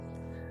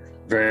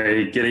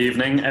Very good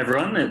evening,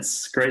 everyone.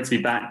 It's great to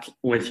be back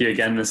with you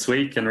again this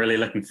week and really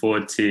looking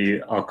forward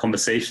to our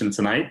conversation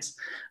tonight.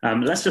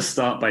 Let's just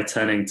start by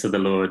turning to the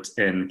Lord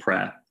in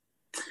prayer.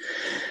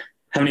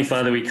 Heavenly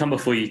Father, we come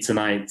before you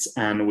tonight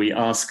and we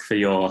ask for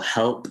your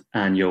help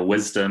and your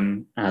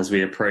wisdom as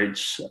we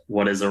approach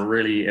what is a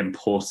really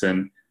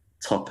important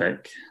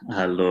topic,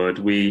 Lord.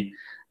 We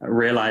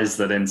realize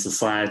that in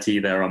society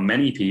there are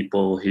many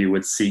people who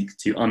would seek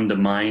to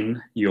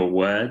undermine your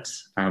word,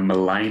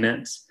 malign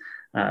it,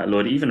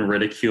 Lord, even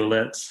ridicule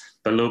it.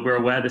 But Lord, we're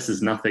aware this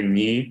is nothing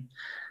new.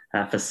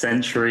 For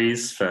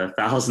centuries, for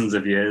thousands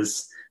of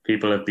years,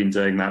 people have been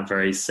doing that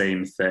very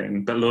same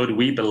thing. But Lord,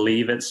 we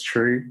believe it's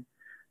true.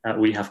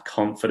 We have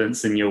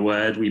confidence in your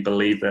word. We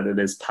believe that it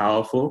is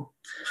powerful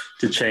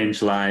to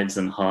change lives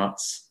and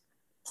hearts.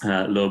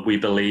 Lord, we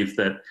believe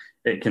that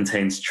it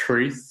contains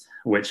truth,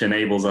 which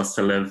enables us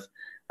to live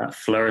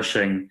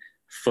flourishing,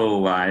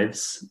 full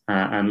lives.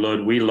 And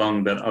Lord, we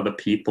long that other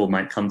people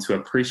might come to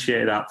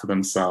appreciate that for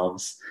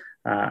themselves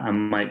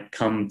and might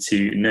come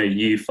to know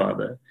you,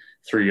 Father,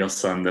 through your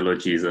Son, the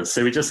Lord Jesus.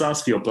 So we just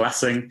ask for your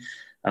blessing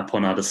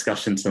upon our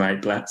discussion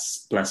tonight.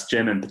 Bless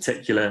Jim in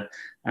particular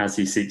as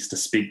he seeks to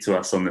speak to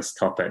us on this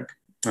topic.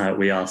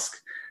 We ask,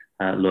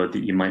 Lord,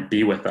 that you might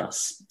be with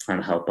us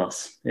and help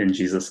us. In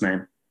Jesus'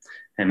 name,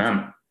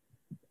 amen.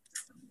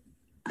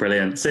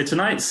 Brilliant. So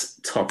tonight's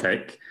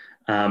topic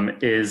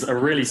is a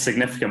really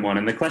significant one.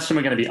 And the question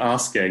we're going to be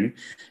asking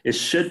is,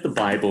 should the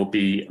Bible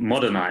be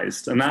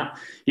modernized? And that,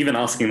 even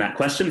asking that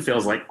question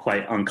feels like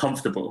quite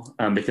uncomfortable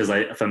because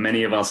for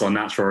many of us, our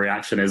natural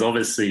reaction is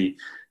obviously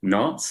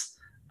not.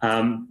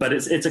 But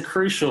it's a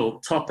crucial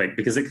topic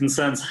because it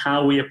concerns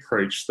how we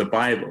approach the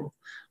Bible.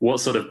 What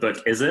sort of book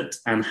is it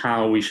and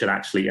how we should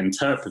actually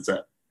interpret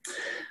it?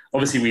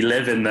 Obviously, we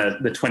live in the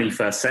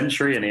 21st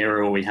century, an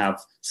era where we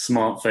have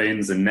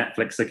smartphones and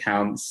Netflix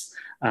accounts.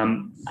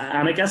 And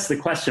I guess the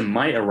question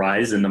might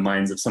arise in the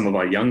minds of some of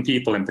our young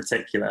people in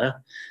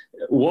particular,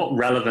 what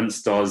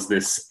relevance does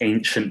this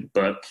ancient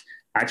book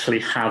actually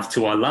have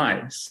to our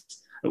lives?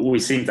 We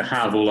seem to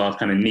have all our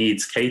kind of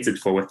needs catered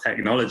for with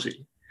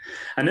technology.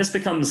 And this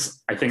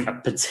becomes, I think, a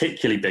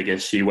particularly big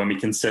issue when we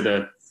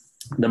consider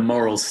the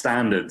moral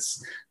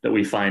standards that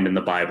we find in the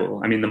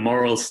Bible. I mean, the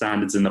moral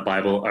standards in the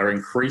Bible are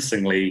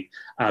increasingly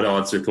at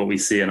odds with what we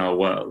see in our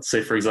world.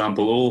 So, for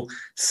example, all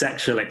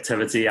sexual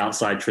activity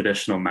outside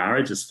traditional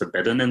marriage is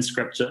forbidden in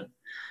Scripture.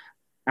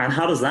 And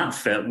how does that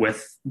fit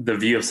with the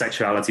view of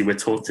sexuality we're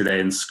taught today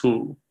in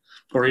school,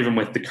 or even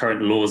with the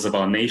current laws of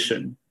our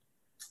nation?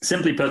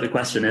 Simply put, the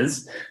question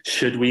is,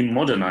 should we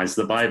modernize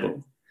the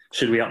Bible?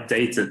 Should we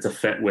update it to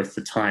fit with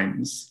the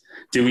times?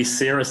 Do we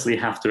seriously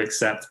have to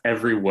accept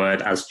every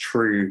word as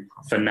true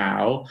for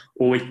now,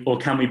 or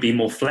can we be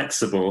more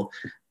flexible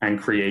and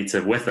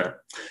creative with it?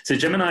 So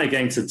Jim and I are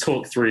going to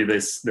talk through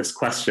this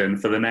question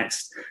for the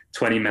next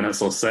 20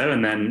 minutes or so,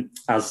 and then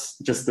as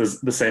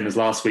the same as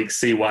last week,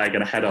 CY are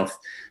going to head off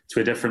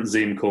to a different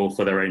Zoom call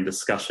for their own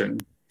discussion.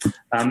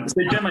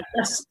 So Jim, I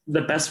guess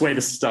the best way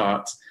to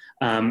start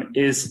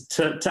is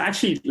to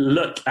actually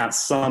look at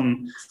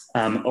some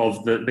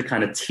of the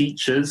kind of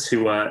teachers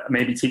who are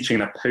maybe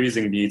teaching an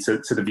opposing view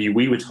to the view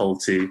we would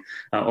hold to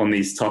on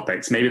these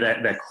topics. Maybe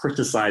they're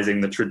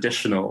criticizing the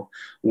traditional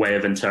way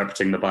of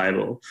interpreting the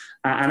Bible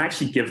and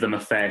actually give them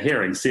a fair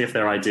hearing, see if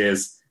their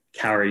ideas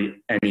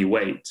carry any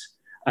weight.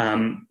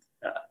 And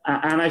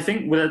I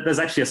think there's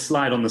actually a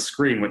slide on the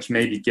screen which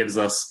maybe gives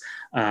us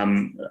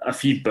a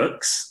few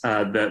books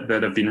that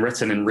have been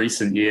written in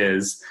recent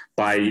years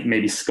by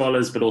maybe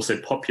scholars, but also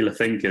popular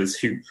thinkers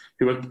who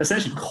are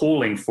essentially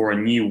calling for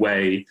a new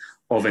way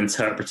of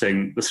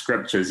interpreting the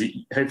Scriptures.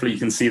 Hopefully you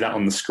can see that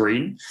on the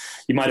screen.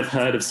 You might have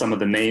heard of some of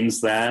the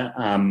names there,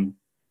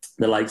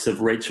 the likes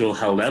of Rachel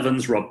Held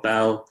Evans, Rob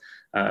Bell,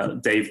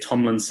 Dave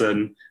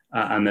Tomlinson,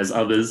 and there's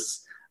others.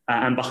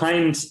 And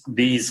behind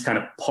these kind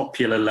of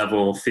popular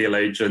level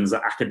theologians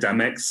are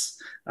academics,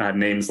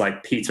 names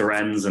like Peter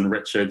Enns and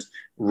Richard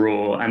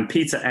Rohr. And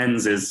Peter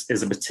Enns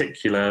is a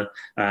particularly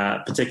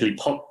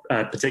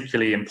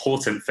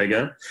important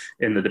figure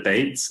in the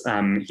debates.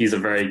 He's a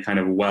very kind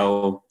of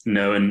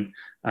well-known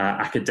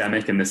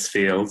academic in this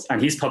field.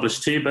 And he's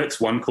published two books,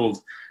 one called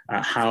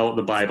How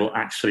the Bible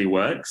Actually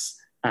Works,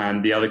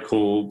 and the other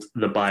called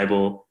The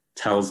Bible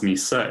Tells Me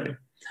So.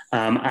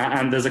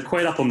 And there's a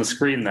quote up on the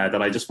screen there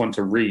that I just want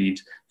to read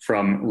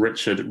from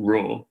Richard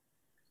Rohr.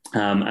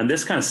 And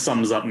this kind of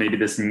sums up maybe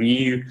this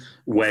new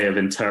way of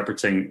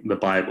interpreting the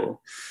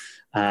Bible.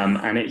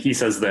 He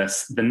says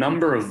this: the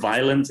number of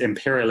violent,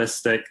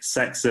 imperialistic,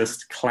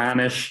 sexist,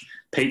 clannish,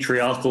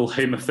 patriarchal,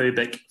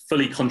 homophobic,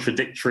 fully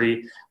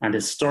contradictory, and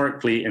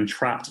historically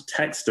entrapped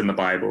texts in the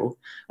Bible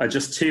are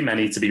just too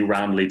many to be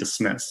roundly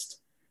dismissed.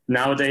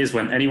 Nowadays,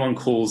 when anyone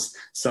calls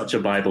such a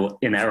Bible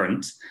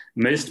inerrant,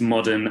 most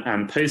modern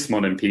and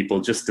postmodern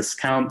people just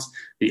discount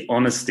the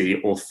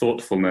honesty or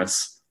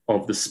thoughtfulness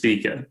of the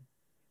speaker.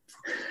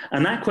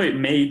 And that quote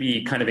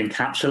maybe kind of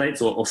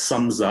encapsulates or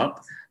sums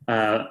up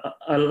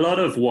a lot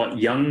of what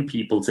young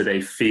people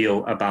today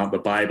feel about the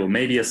Bible,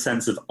 maybe a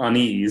sense of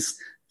unease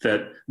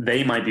that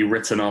they might be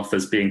written off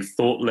as being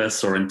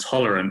thoughtless or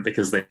intolerant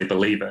because they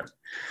believe it.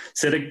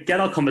 So to get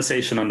our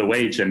conversation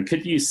underway, Jim,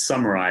 could you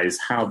summarize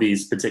how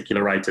these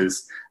particular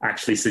writers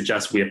actually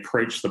suggest we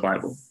approach the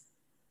Bible?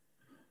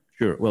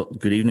 Sure. Well,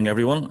 good evening,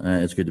 everyone.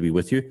 It's good to be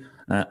with you.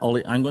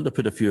 Ollie, I'm going to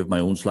put a few of my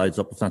own slides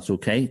up, if that's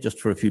okay, just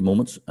for a few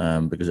moments,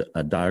 because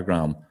a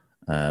diagram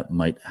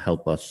might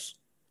help us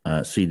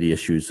see the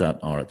issues that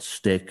are at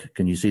stake.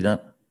 Can you see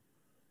that?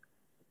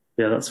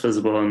 Yeah, that's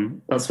visible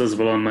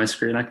on my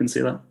screen. I can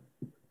see that.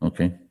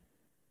 Okay.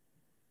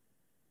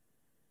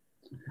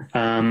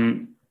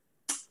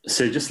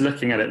 So just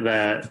looking at it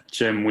there,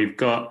 Jim, we've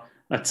got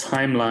a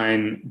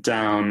timeline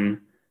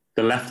down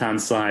the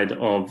left-hand side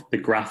of the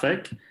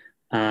graphic,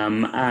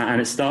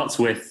 and it starts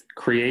with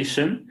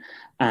creation,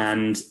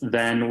 and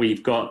then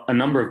we've got a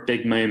number of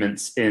big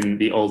moments in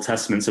the Old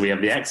Testament. So we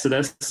have the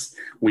Exodus,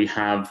 we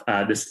have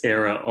this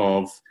era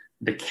of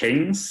the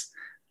kings,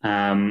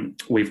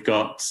 we've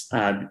got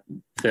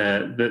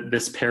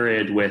this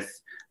period with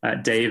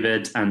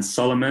David and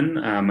Solomon,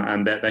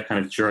 and they're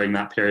kind of during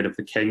that period of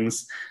the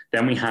kings.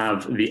 Then we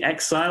have the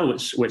exile,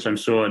 which I'm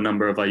sure a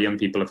number of our young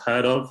people have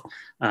heard of,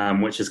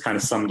 which is kind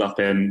of summed up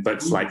in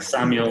books like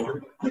Samuel,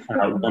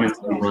 1 and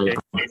 2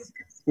 Kings.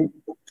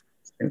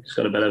 Just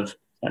got a bit of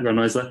background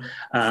noise there.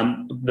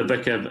 The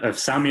book of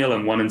Samuel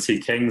and 1 and 2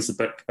 Kings, the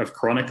book of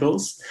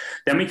Chronicles.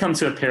 Then we come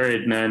to a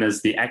period known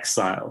as the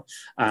exile,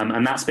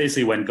 and that's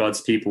basically when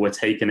God's people were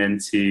taken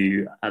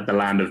into the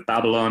land of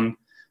Babylon.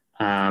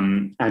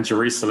 And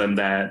Jerusalem,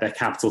 their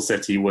capital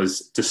city,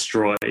 was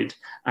destroyed,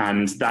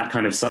 and that's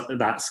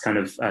kind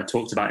of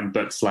talked about in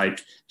books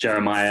like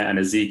Jeremiah and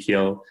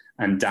Ezekiel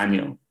and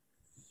Daniel.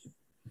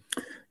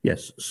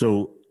 Yes.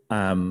 So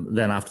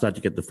then after that,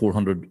 you get the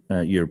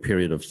 400-year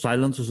period of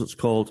silence, as it's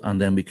called, and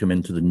then we come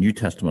into the New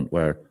Testament,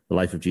 where the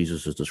life of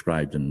Jesus is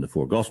described in the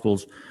 4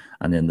 Gospels,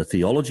 and then the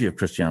theology of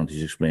Christianity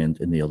is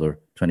explained in the other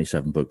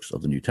 27 books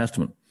of the New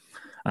Testament.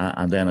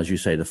 And then, as you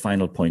say, the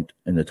final point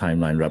in the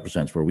timeline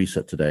represents where we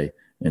sit today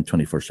in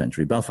 21st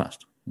century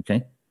Belfast.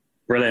 Okay?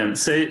 Brilliant.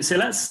 So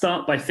let's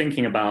start by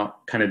thinking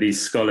about kind of these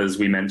scholars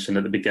we mentioned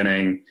at the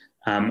beginning.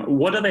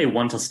 What do they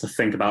want us to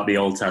think about the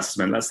Old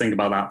Testament? Let's think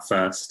about that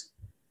first.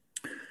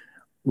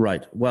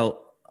 Right.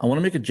 Well, I want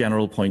to make a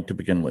general point to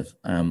begin with.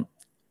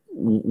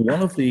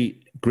 One of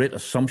the great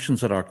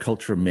assumptions that our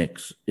culture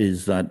makes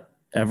is that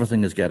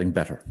everything is getting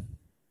better.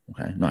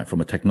 Okay. Now,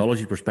 from a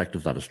technology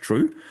perspective, that is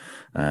true.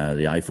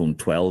 The iPhone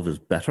 12 is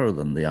better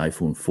than the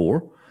iPhone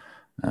 4.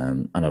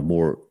 And at a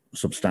more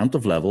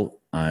substantive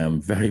level, I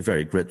am very,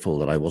 very grateful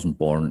that I wasn't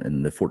born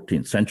in the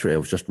 14th century. I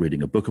was just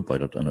reading a book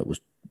about it, and it was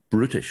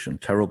brutish and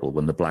terrible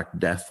when the Black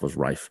Death was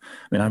rife.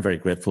 I mean, I'm very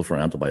grateful for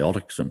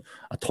antibiotics and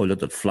a toilet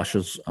that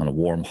flushes and a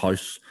warm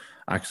house,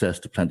 access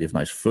to plenty of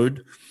nice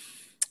food.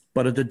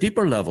 But at a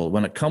deeper level,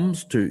 when it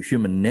comes to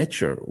human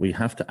nature, we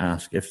have to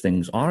ask if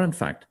things are, in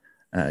fact,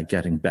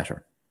 getting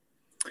better.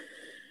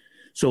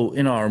 So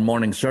in our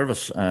morning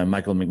service,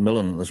 Michael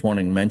McMillan this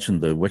morning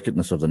mentioned the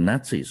wickedness of the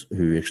Nazis,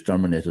 who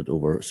exterminated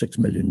over 6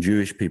 million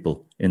Jewish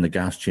people in the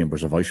gas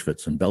chambers of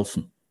Auschwitz and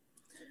Belsen.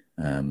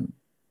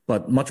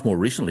 But much more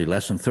recently,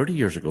 less than 30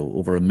 years ago,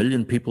 over 1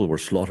 million people were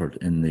slaughtered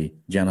in the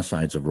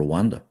genocides of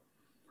Rwanda.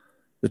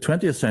 The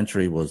 20th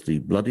century was the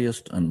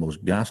bloodiest and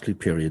most ghastly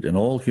period in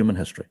all human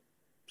history.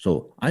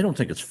 So I don't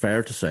think it's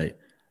fair to say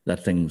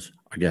that things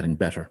are getting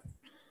better.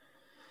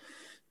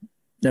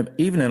 Now,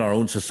 even in our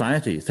own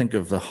society, think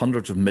of the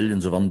hundreds of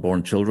millions of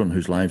unborn children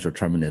whose lives are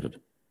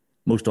terminated,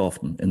 most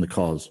often in the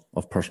cause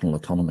of personal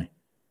autonomy.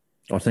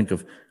 Or think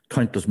of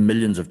countless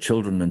millions of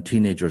children and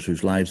teenagers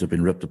whose lives have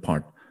been ripped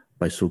apart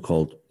by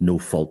so-called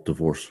no-fault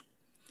divorce.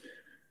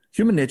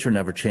 Human nature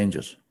never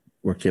changes.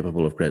 We're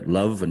capable of great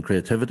love and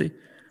creativity,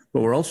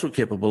 but we're also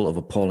capable of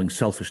appalling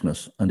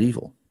selfishness and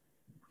evil.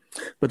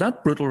 But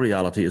that brutal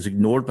reality is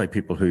ignored by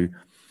people who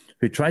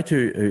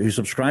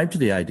subscribe to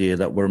the idea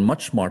that we're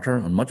much smarter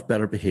and much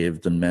better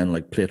behaved than men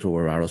like Plato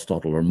or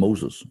Aristotle or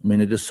Moses. I mean,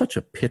 it is such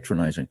a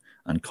patronizing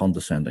and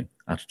condescending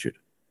attitude.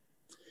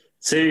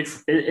 So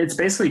it's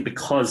basically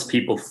because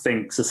people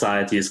think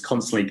society is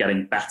constantly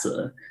getting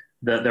better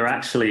that they're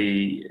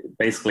actually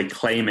basically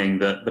claiming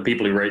that the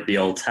people who wrote the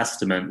Old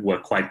Testament were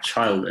quite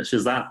childish.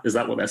 Is that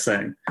what they're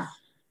saying?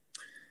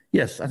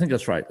 Yes, I think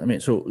that's right. I mean,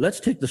 so let's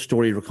take the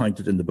story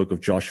recounted in the book of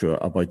Joshua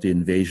about the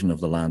invasion of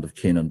the land of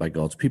Canaan by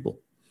God's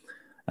people.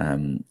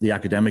 The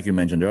academic you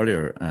mentioned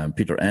earlier,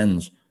 Peter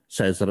Enns,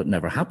 says that it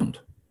never happened.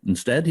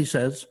 Instead, he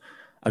says,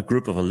 a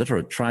group of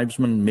illiterate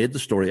tribesmen made the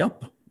story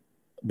up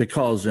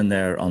because in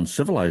their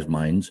uncivilized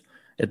minds,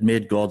 it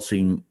made God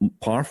seem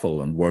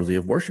powerful and worthy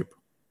of worship.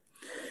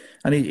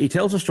 And he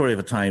tells a story of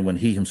a time when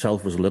he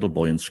himself was a little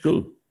boy in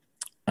school,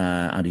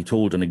 and he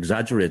told an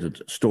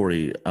exaggerated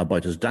story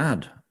about his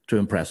dad to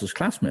impress his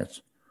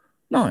classmates.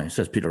 Now,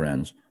 says Peter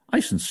Enns, I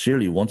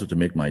sincerely wanted to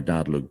make my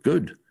dad look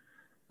good.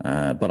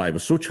 But I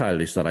was so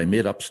childish that I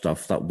made up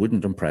stuff that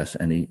wouldn't impress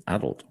any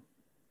adult.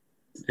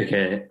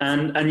 Okay,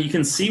 and you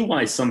can see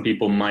why some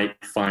people might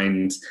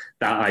find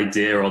that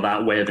idea or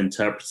that way of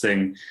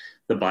interpreting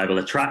the Bible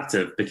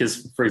attractive.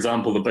 Because, for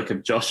example, the book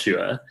of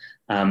Joshua,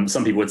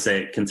 Some people would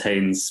say it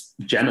contains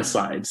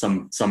genocide,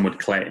 some would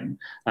claim,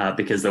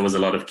 because there was a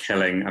lot of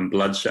killing and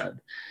bloodshed.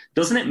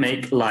 Doesn't it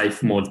make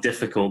life more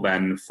difficult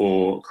then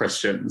for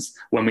Christians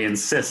when we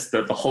insist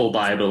that the whole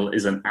Bible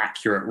is an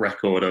accurate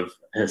record of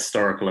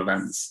historical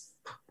events?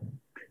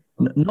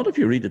 Not if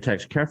you read the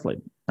text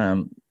carefully.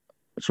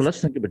 So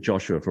let's think about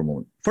Joshua for a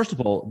moment. First of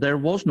all, there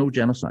was no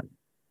genocide.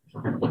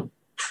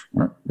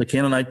 The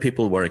Canaanite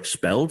people were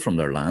expelled from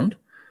their land.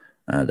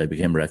 They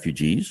became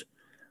refugees.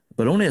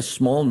 But only a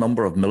small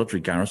number of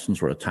military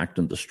garrisons were attacked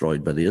and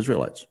destroyed by the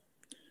Israelites.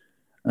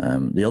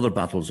 The other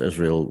battles,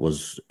 Israel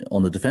was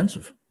on the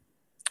defensive.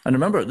 And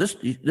remember,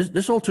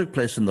 this all took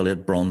place in the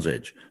late Bronze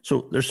Age.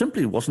 So there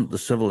simply wasn't the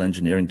civil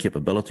engineering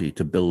capability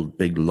to build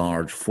big,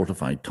 large,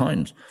 fortified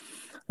towns.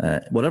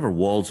 Whatever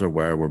walls there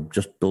were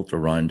just built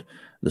around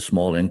the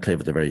small enclave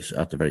at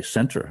the very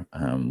center,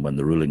 when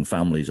the ruling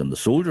families and the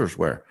soldiers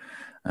were.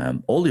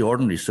 All the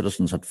ordinary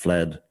citizens had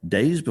fled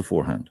days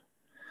beforehand.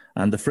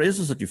 And the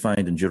phrases that you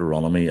find in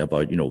Deuteronomy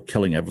about,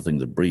 killing everything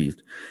that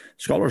breathed,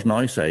 scholars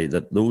now say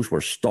that those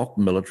were stock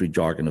military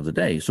jargon of the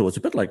day. So it's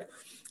a bit like,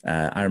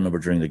 I remember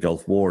during the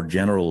Gulf War,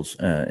 generals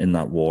in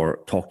that war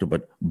talked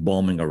about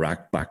bombing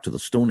Iraq back to the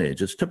Stone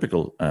Age. It's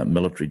typical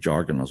military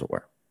jargon, as it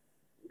were.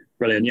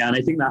 Brilliant. Yeah, and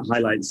I think that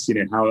highlights,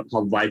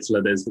 how vital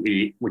it is that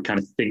we kind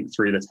of think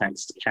through the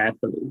text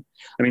carefully.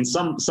 I mean,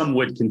 some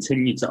would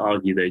continue to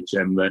argue, though,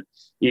 Jim, that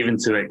even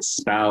to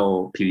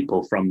expel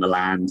people from the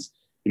land,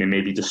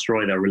 maybe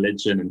destroy their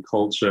religion and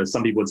culture,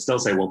 some people would still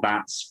say, well,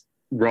 that's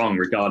wrong,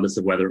 regardless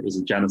of whether it was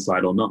a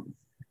genocide or not.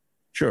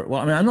 Sure.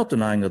 Well, I mean, I'm not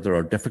denying that there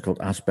are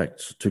difficult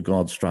aspects to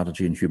God's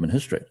strategy in human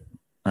history.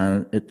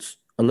 And it's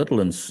a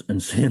little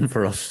insane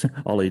for us,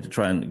 Ollie, to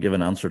try and give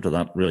an answer to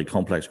that really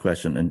complex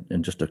question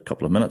in just a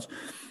couple of minutes.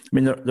 I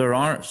mean, there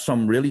are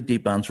some really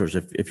deep answers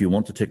if you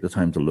want to take the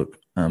time to look.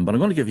 But I'm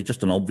going to give you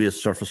just an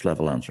obvious surface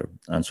level answer.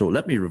 And so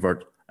let me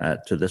revert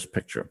to this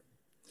picture.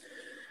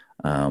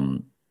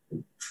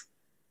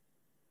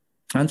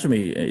 Answer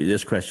me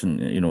this question,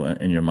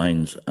 in your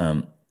minds.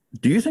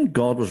 Do you think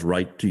God was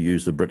right to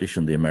use the British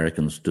and the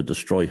Americans to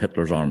destroy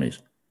Hitler's armies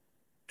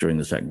during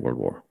the Second World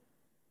War?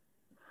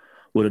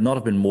 Would it not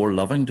have been more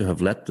loving to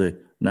have let the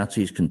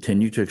Nazis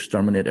continue to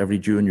exterminate every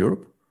Jew in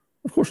Europe?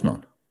 Of course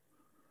not.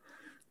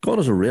 God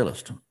is a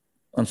realist,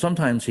 and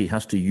sometimes he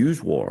has to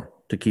use war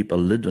to keep a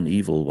lid on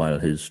evil while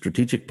his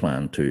strategic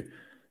plan to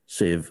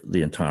save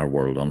the entire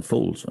world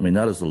unfolds. I mean,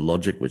 that is the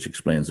logic which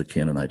explains the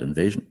Canaanite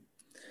invasion.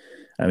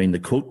 I mean, the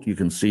quote you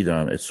can see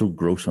there, it's so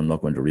gross I'm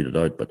not going to read it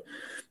out, but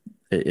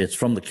it's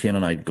from the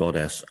Canaanite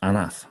goddess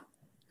Anath,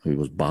 who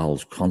was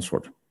Baal's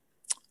consort.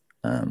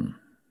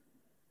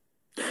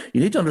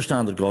 You need to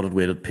understand that God had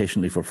waited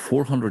patiently for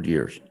 400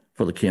 years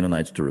for the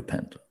Canaanites to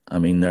repent. I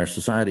mean, their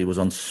society was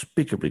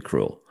unspeakably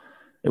cruel.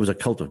 It was a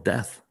cult of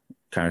death,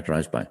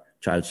 characterized by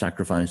child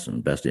sacrifice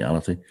and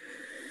bestiality.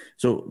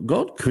 So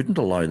God couldn't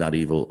allow that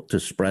evil to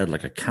spread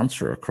like a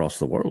cancer across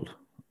the world.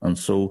 And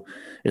so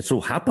it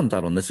so happened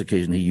that on this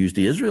occasion he used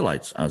the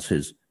Israelites as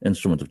his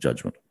instrument of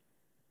judgment.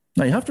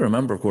 Now, you have to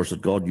remember, of course,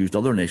 that God used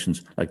other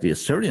nations like the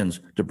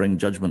Assyrians to bring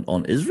judgment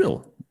on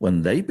Israel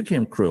when they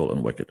became cruel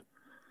and wicked.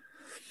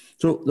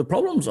 So the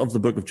problems of the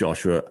book of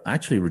Joshua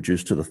actually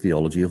reduce to the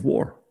theology of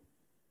war.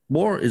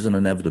 War is an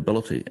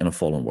inevitability in a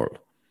fallen world.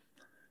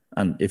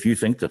 And if you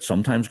think that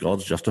sometimes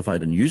God's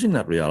justified in using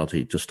that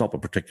reality to stop a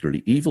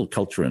particularly evil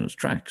culture in its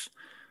tracks,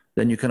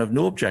 then you can have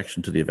no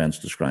objection to the events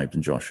described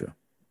in Joshua.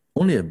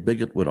 Only a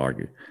bigot would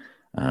argue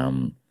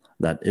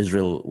that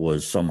Israel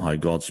was somehow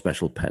God's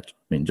special pet.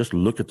 I mean, just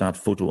look at that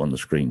photo on the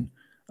screen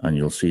and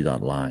you'll see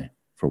that lie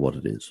for what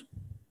it is.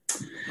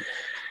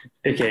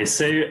 Okay,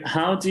 so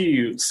how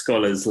do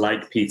scholars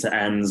like Peter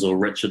Enns or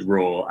Richard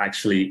Rohr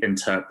actually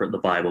interpret the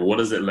Bible? What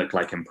does it look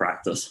like in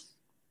practice?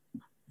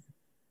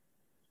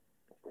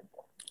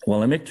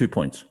 Well, I make 2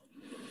 points.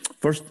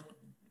 First,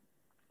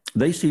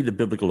 they see the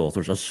biblical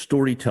authors as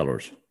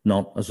storytellers,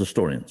 not as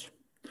historians.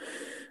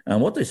 And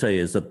what they say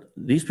is that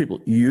these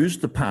people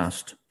used the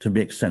past to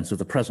make sense of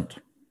the present.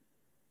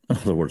 In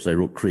other words, they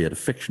wrote creative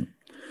fiction.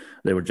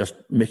 They were just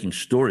making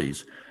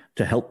stories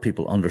to help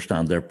people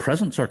understand their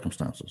present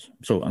circumstances.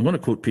 So I'm going to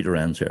quote Peter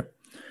Enns here.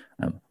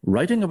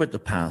 Writing about the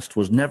past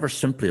was never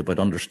simply about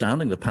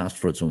understanding the past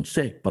for its own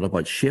sake, but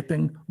about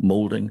shaping,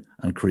 molding,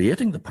 and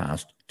creating the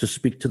past to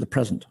speak to the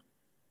present.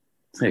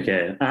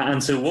 Okay,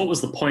 and so what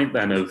was the point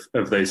then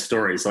of those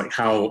stories? Like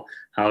how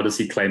does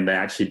he claim they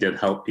actually did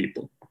help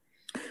people?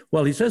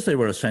 Well, he says they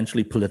were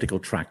essentially political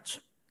tracts.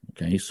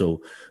 Okay,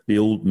 so the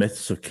old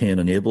myths of Cain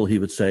and Abel, he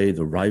would say,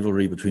 the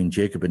rivalry between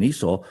Jacob and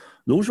Esau,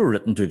 those were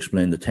written to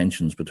explain the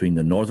tensions between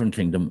the northern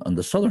kingdom and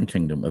the southern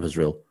kingdom of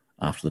Israel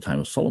after the time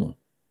of Solomon.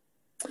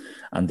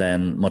 And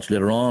then much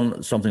later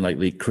on, something like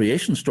the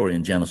creation story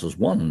in Genesis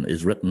 1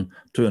 is written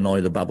to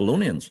annoy the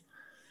Babylonians.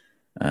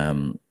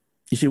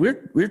 You see,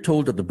 we're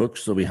told that the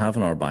books that we have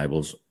in our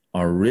Bibles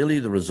are really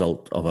the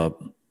result of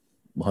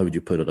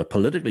a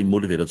politically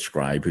motivated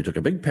scribe who took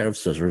a big pair of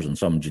scissors and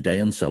some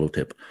Judean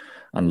sellotape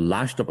and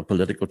lashed up a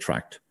political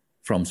tract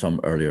from some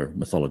earlier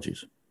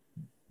mythologies.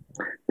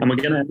 And we're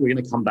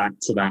gonna come back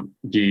to that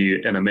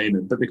view in a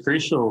moment. But the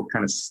crucial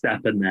kind of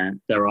step in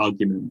their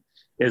argument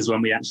is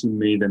when we actually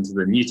move into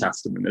the New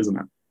Testament, isn't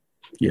it?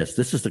 Yes,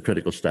 this is the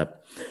critical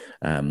step.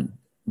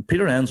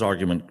 Peter Enns'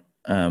 argument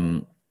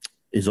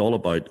is all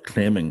about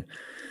claiming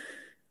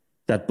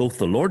that both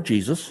the Lord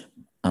Jesus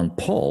and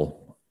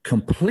Paul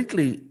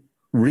completely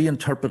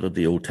reinterpreted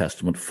the Old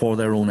Testament for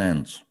their own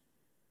ends.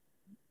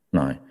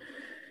 Now,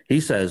 he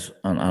says,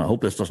 and I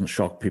hope this doesn't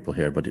shock people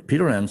here, but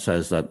Peter Enns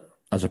says that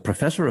as a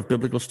professor of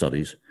biblical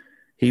studies,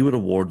 he would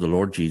award the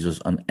Lord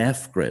Jesus an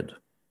F grade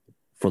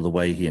for the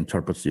way he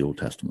interprets the Old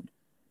Testament.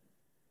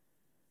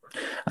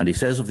 And he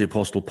says of the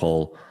Apostle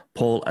Paul,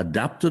 Paul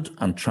adapted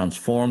and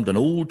transformed an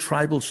old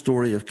tribal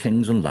story of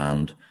kings and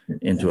land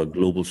into a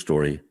global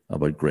story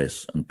about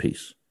grace and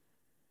peace.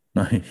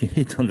 Now, you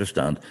need to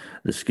understand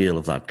the scale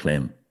of that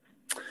claim.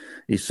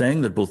 He's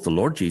saying that both the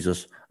Lord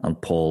Jesus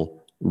and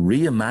Paul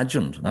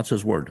reimagined, that's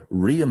his word,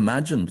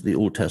 reimagined the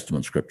Old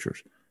Testament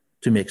scriptures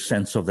to make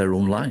sense of their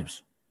own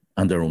lives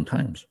and their own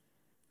times.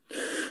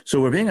 So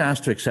we're being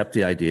asked to accept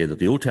the idea that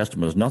the Old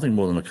Testament is nothing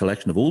more than a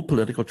collection of old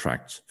political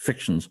tracts,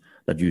 fictions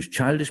that use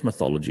childish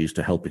mythologies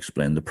to help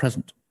explain the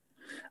present.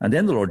 And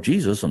then the Lord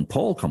Jesus and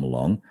Paul come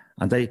along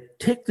and they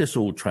take this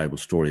old tribal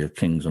story of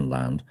kings and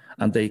land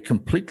and they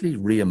completely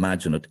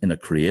reimagine it in a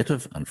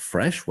creative and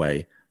fresh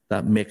way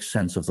that makes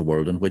sense of the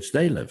world in which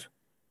they live.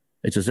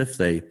 It's as if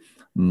they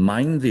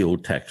mined the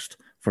old text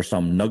for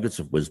some nuggets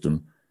of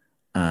wisdom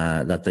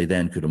that they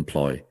then could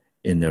employ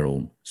in their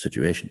own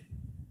situation.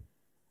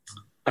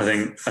 I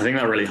think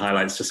that really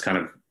highlights just kind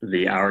of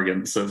the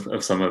arrogance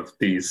of some of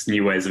these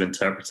new ways of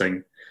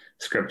interpreting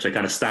scripture,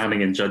 kind of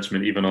standing in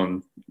judgment even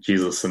on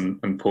Jesus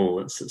and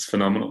Paul. It's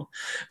phenomenal.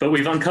 But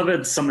we've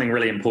uncovered something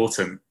really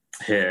important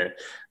here,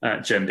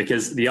 Jim,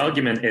 because the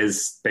argument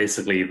is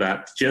basically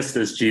that just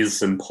as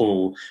Jesus and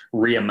Paul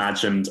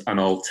reimagined an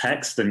old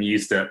text and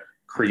used it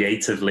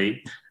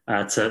creatively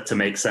to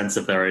make sense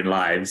of their own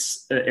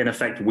lives, in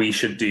effect, we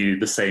should do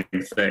the same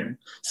thing.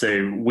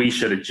 So we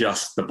should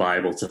adjust the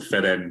Bible to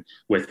fit in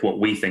with what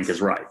we think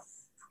is right.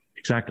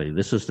 Exactly.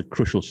 This is the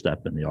crucial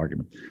step in the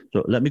argument.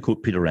 So let me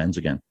quote Peter Enns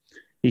again.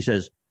 He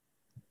says,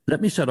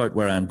 "Let me set out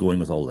where I'm going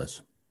with all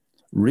this.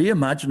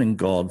 Reimagining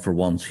God for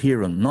one's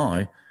here and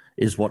now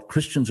is what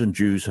Christians and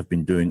Jews have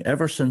been doing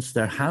ever since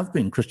there have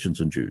been Christians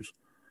and Jews.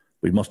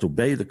 We must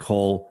obey the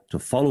call to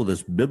follow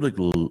this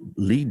biblical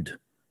lead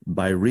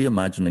by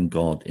reimagining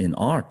God in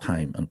our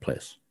time and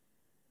place."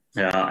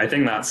 Yeah, I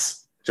think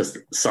that's just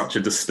such a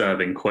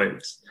disturbing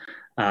quote.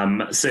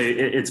 So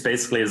it's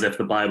basically as if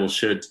the Bible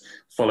should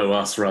follow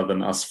us rather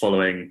than us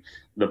following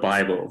the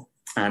Bible.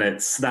 And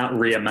it's that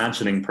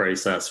reimagining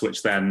process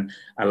which then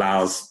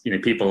allows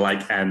people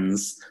like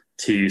Enns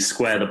to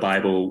square the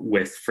Bible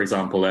with, for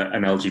example,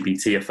 an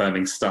LGBT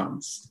affirming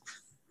stance.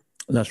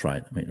 That's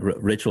right. I mean,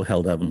 Rachel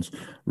Held Evans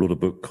wrote a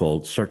book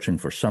called Searching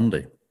for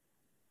Sunday.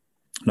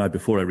 Now,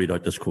 before I read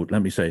out this quote,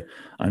 let me say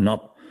I'm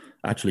not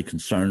actually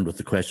concerned with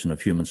the question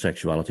of human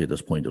sexuality at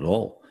this point at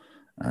all.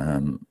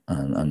 And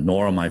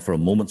nor am I for a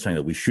moment saying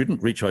that we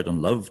shouldn't reach out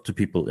and love to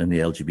people in the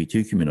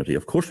LGBT community.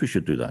 Of course we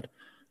should do that,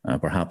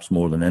 perhaps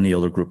more than any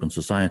other group in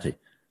society.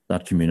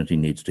 That community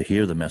needs to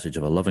hear the message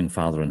of a loving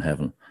Father in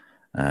heaven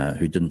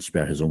who didn't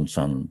spare his own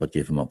son but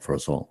gave him up for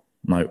us all.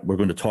 Now, we're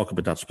going to talk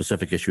about that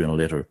specific issue in a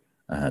later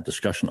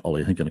discussion,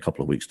 Ollie, I think in a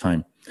couple of weeks'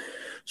 time.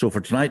 So for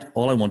tonight,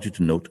 all I want you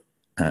to note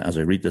as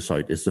I read this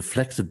out is the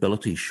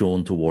flexibility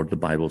shown toward the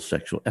Bible's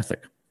sexual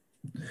ethic.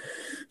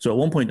 So at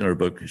one point in her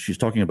book, she's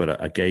talking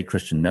about a gay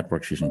Christian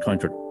network she's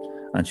encountered.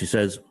 And she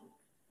says,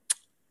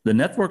 "The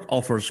network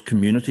offers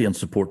community and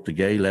support to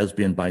gay,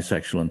 lesbian,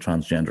 bisexual, and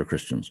transgender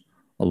Christians,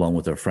 along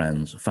with their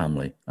friends,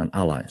 family, and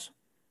allies.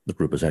 The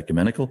group is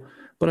ecumenical,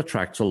 but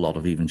attracts a lot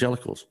of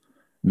evangelicals,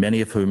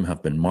 many of whom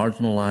have been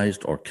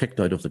marginalized or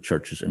kicked out of the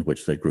churches in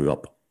which they grew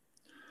up.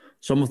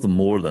 Some of the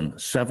more than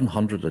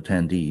 700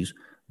 attendees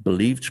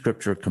believed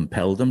Scripture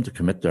compelled them to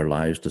commit their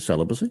lives to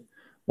celibacy,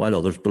 while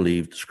others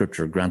believed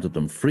Scripture granted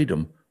them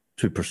freedom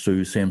to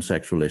pursue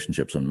same-sex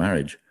relationships and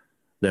marriage.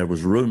 There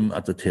was room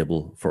at the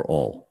table for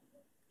all."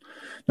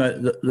 Now,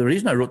 the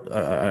reason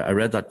I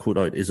read that quote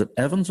out is that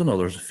Evans and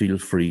others feel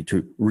free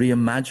to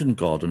reimagine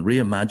God and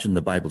reimagine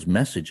the Bible's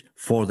message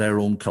for their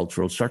own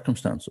cultural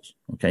circumstances.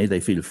 Okay, they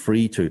feel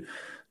free to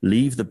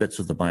leave the bits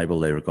of the Bible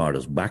they regard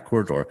as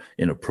backward or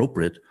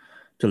inappropriate,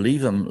 to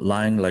leave them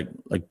lying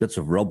like bits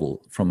of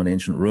rubble from an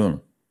ancient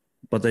ruin.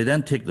 But they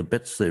then take the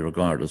bits they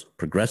regard as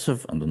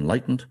progressive and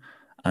enlightened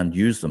and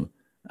use them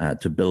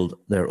to build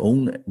their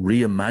own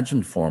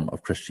reimagined form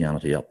of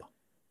Christianity up.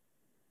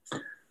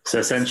 So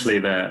essentially,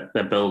 they're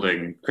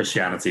building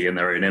Christianity in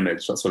their own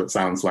image. That's what it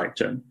sounds like,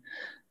 Jim.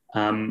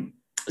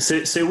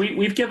 So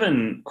we've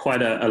given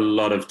quite a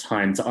lot of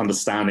time to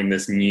understanding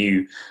this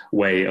new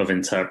way of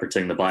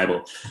interpreting the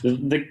Bible.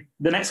 The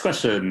next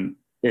question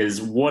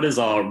is, what is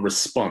our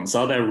response?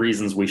 Are there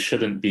reasons we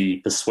shouldn't be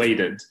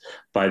persuaded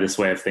by this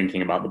way of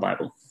thinking about the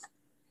Bible?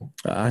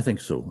 I think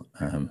so.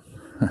 For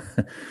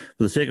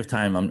the sake of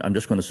time, I'm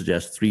just going to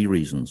suggest three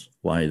reasons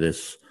why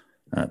this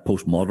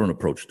postmodern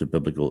approach to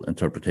biblical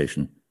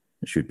interpretation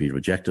should be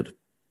rejected.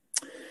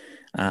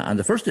 And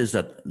the first is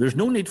that there's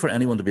no need for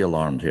anyone to be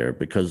alarmed here,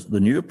 because the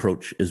new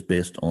approach is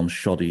based on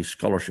shoddy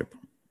scholarship.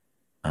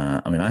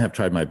 I have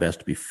tried my best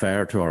to be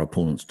fair to our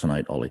opponents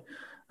tonight, Ollie,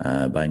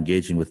 by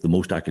engaging with the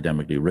most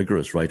academically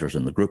rigorous writers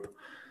in the group.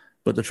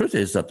 But the truth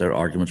is that their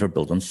arguments are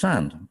built on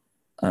sand.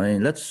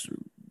 Let's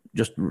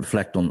just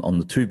reflect on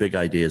the two big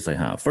ideas they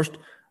have. First,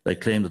 they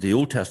claim that the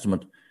Old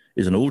Testament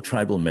is an old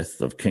tribal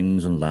myth of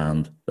kings and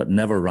land that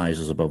never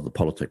rises above the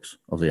politics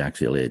of the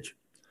axial age.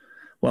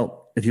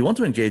 Well, if you want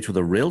to engage with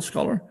a real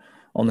scholar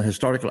on the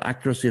historical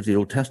accuracy of the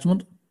Old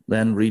Testament,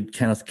 then read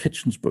Kenneth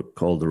Kitchen's book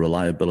called The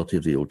Reliability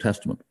of the Old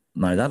Testament.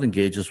 Now, that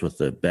engages with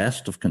the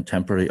best of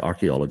contemporary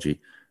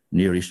archaeology,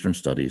 Near Eastern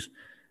studies,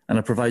 and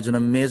it provides an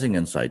amazing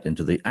insight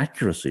into the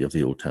accuracy of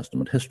the Old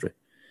Testament history.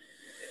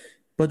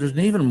 But there's an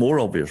even more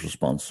obvious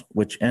response,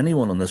 which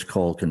anyone on this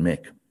call can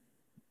make.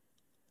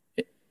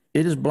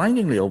 It is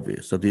blindingly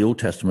obvious that the Old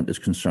Testament is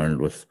concerned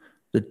with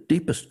the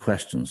deepest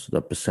questions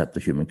that beset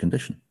the human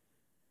condition.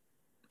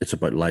 It's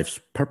about life's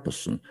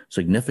purpose and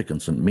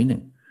significance and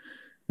meaning.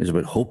 It's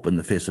about hope in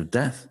the face of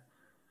death.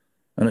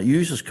 And it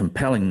uses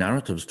compelling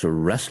narratives to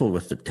wrestle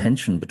with the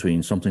tension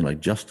between something like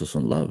justice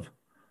and love.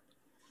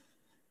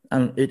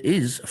 And it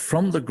is,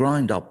 from the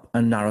ground up,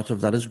 a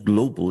narrative that is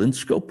global in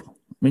scope.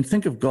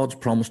 Think of God's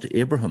promise to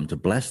Abraham to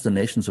bless the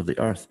nations of the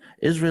earth.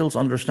 Israel's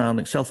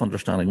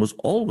self-understanding was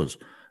always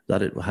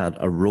that it had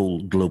a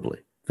role globally.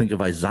 Think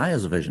of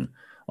Isaiah's vision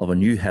of a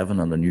new heaven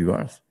and a new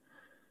earth.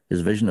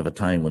 His vision of a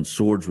time when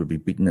swords would be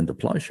beaten into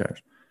plowshares.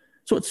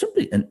 So it's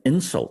simply an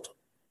insult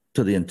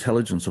to the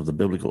intelligence of the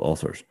biblical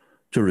authors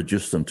to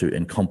reduce them to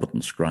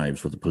incompetent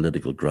scribes with a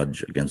political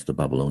grudge against the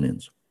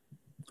Babylonians.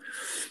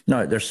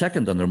 Now, their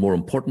second and their more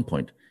important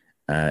point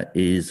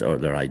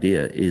their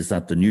idea is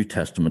that the New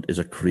Testament is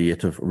a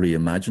creative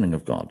reimagining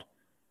of God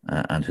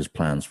and his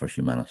plans for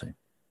humanity.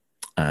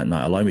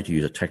 Now, allow me to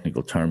use a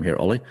technical term here,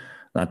 Ollie.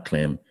 That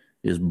claim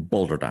is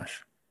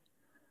balderdash.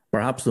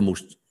 Perhaps the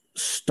most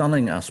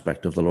stunning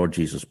aspect of the Lord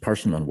Jesus'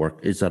 person and work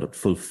is that it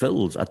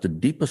fulfills at the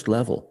deepest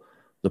level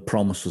the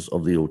promises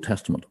of the Old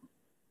Testament.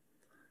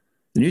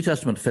 The New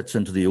Testament fits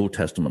into the Old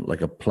Testament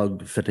like a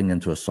plug fitting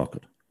into a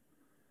socket.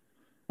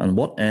 And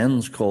what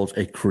Enns calls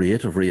a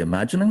creative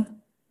reimagining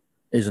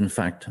is in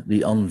fact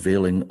the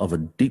unveiling of a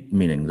deep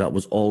meaning that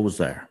was always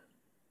there.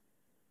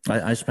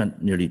 I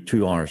spent nearly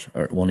 2 hours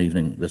one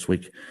evening this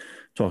week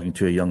talking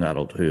to a young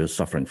adult who is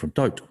suffering from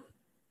doubt.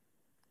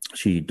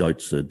 She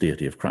doubts the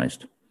deity of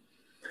Christ.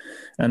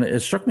 And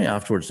it struck me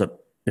afterwards that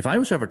if I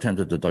was ever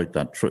tempted to doubt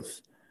that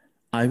truth,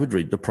 I would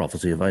read the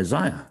prophecy of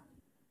Isaiah.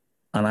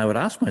 And I would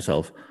ask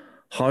myself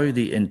how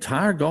the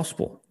entire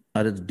gospel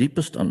at its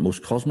deepest and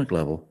most cosmic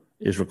level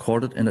is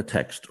recorded in a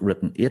text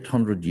written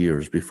 800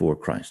 years before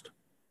Christ.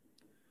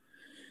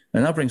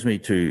 And that brings me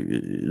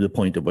to the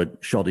point about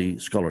shoddy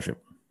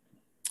scholarship.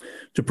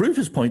 To prove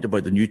his point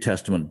about the New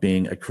Testament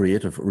being a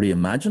creative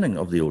reimagining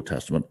of the Old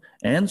Testament,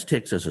 Enns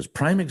takes as his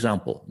prime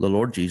example the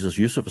Lord Jesus'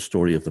 use of a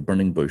story of the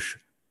burning bush.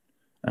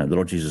 The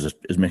Lord Jesus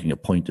is making a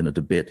point in a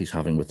debate he's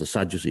having with the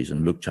Sadducees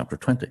in Luke chapter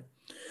 20.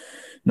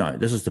 Now,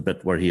 this is the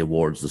bit where he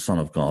awards the Son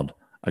of God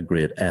a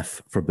grade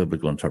F for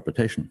biblical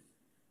interpretation.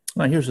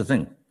 Now, here's the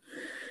thing.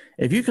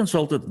 If you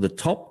consulted the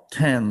top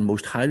 10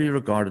 most highly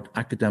regarded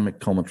academic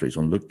commentaries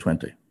on Luke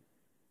 20,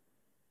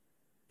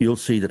 you'll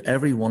see that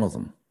every one of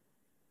them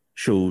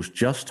shows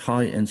just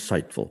how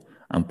insightful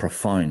and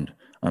profound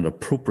and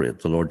appropriate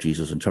the Lord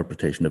Jesus'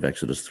 interpretation of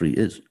Exodus 3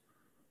 is.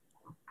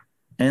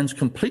 Enns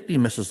completely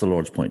misses the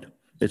Lord's point.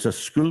 It's a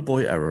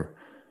schoolboy error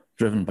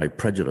driven by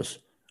prejudice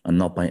and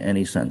not by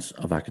any sense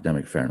of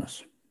academic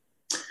fairness.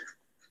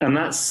 And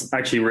that's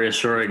actually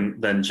reassuring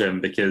then,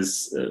 Jim,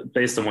 because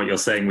based on what you're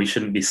saying, we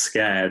shouldn't be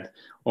scared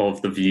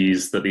of the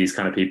views that these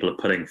kind of people are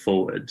putting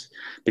forward.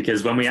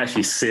 Because when we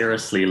actually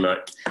seriously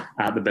look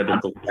at the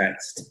biblical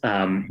text,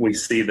 we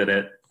see that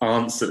it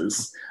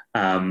answers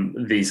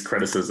these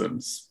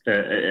criticisms.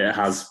 It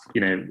has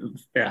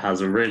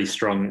a really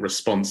strong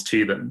response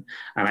to them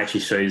and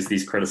actually shows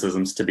these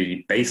criticisms to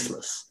be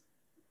baseless.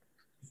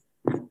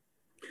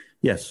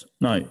 Yes.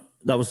 Now,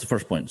 that was the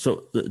first point.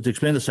 So to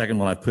explain the second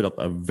one, I've put up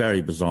a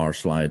very bizarre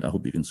slide. I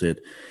hope you can see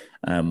it.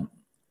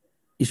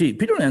 You see,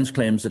 Peter Enns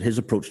claims that his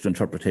approach to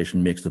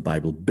interpretation makes the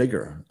Bible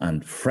bigger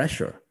and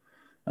fresher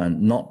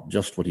and not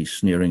just what he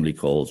sneeringly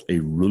calls a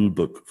rule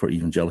book for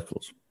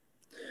evangelicals.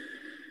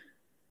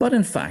 But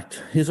in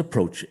fact, his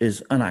approach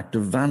is an act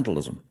of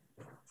vandalism.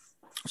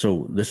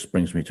 So this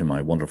brings me to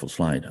my wonderful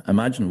slide.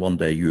 Imagine one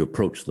day you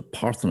approach the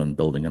Parthenon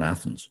building in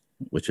Athens,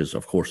 which is,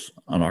 of course,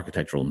 an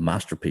architectural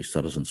masterpiece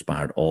that has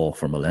inspired awe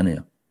for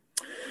millennia.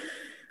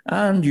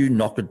 And you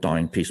knock it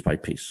down piece by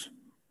piece.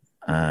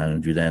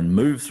 And you then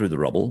move through the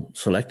rubble,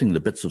 selecting the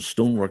bits of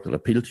stonework that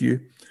appeal to you,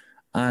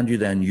 and you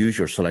then use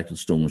your selected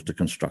stones to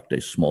construct a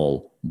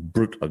small,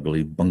 brute,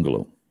 ugly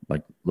bungalow,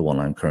 like the one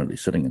I'm currently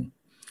sitting in.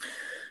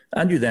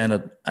 And you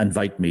then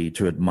invite me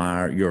to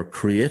admire your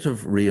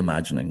creative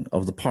reimagining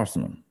of the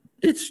Parthenon,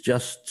 It's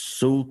just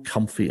so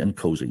comfy and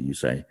cozy, you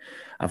say.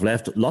 I've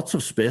left lots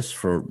of space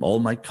for all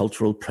my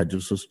cultural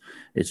prejudices.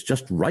 It's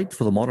just right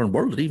for the modern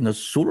world. It even has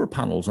solar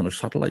panels and a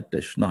satellite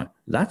dish. Now,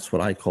 that's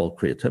what I call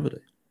creativity.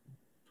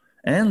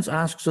 Enns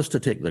asks us to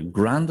take the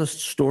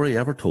grandest story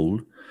ever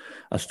told,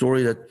 a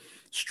story that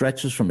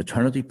stretches from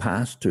eternity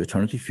past to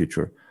eternity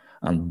future,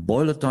 and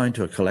boil it down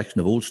to a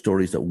collection of old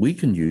stories that we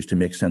can use to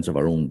make sense of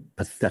our own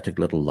pathetic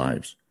little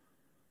lives.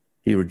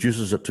 He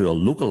reduces it to a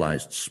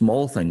localized,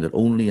 small thing that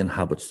only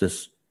inhabits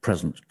this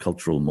present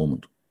cultural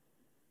moment.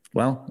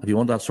 Well, if you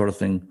want that sort of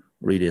thing,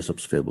 read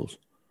Aesop's Fables.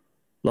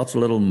 Lots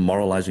of little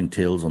moralizing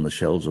tales on the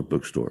shelves of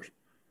bookstores.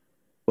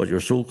 But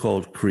your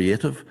so-called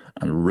creative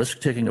and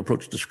risk-taking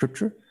approach to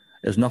Scripture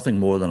is nothing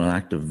more than an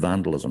act of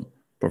vandalism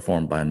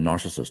performed by a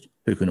narcissist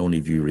who can only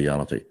view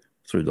reality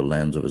through the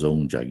lens of his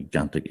own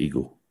gigantic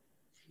ego.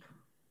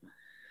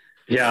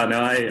 Yeah, no,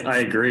 I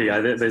agree.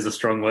 Those are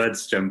strong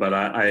words, Jim, but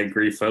I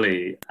agree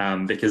fully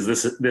because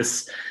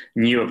this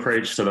new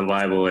approach to the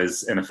Bible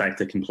is, in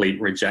effect, a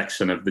complete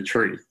rejection of the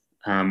truth.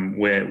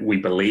 Where we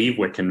believe,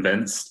 we're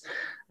convinced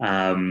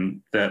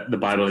that the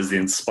Bible is the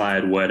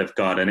inspired word of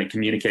God, and it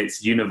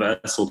communicates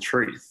universal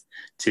truth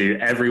to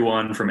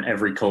everyone from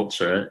every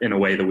culture in a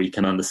way that we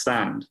can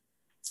understand.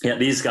 Yet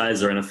these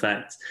guys are, in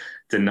effect,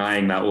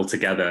 denying that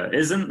altogether.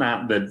 Isn't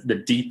that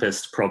the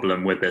deepest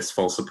problem with this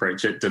false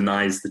approach? It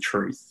denies the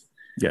truth.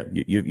 Yeah,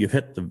 you've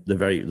hit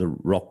the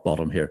rock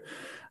bottom here.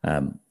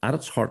 At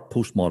its heart,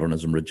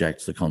 postmodernism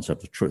rejects the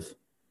concept of truth.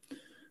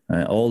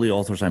 All the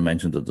authors I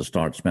mentioned at the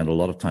start spent a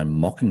lot of time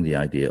mocking the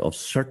idea of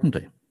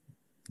certainty.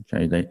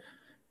 Okay,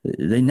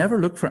 they never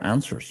look for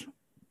answers.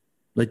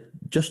 They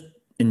just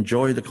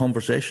enjoy the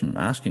conversation,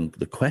 asking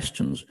the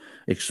questions,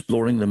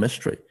 exploring the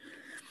mystery.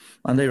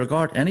 And they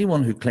regard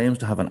anyone who claims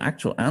to have an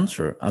actual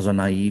answer as a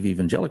naive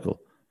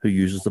evangelical who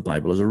uses the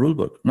Bible as a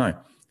rulebook. Now,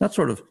 that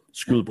sort of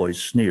schoolboy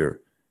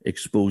sneer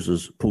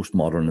exposes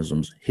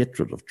postmodernism's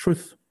hatred of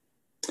truth.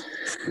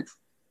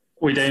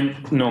 We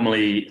don't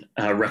normally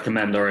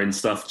recommend our own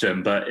stuff,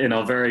 Jim, but in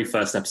our very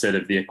first episode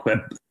of the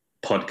Equip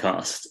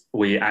podcast,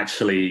 we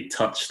actually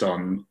touched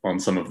on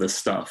some of this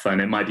stuff, and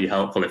it might be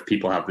helpful if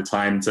people have the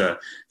time to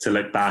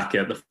look back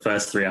at the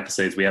first 3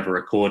 episodes we ever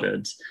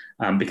recorded,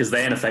 because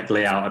they in effect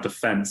lay out a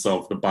defense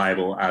of the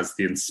Bible as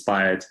the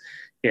inspired,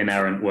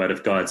 inerrant word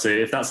of God. So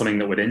if that's something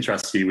that would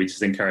interest you, we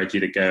just encourage you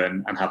to go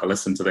and have a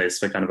listen to those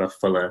for kind of a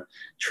fuller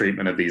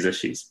treatment of these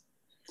issues.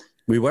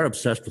 We were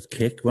obsessed with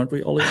cake, weren't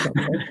we, Ollie?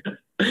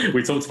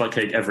 We talked about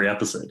cake every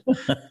episode.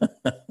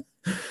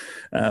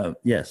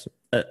 Yes.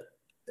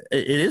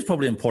 It is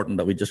probably important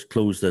that we just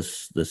close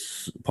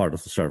this part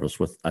of the service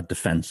with a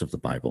defense of the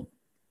Bible.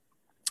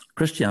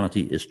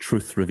 Christianity is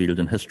truth revealed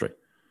in history.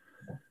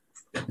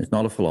 It's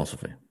not a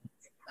philosophy.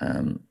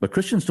 But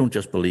Christians don't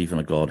just believe in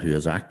a God who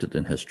has acted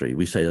in history.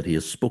 We say that he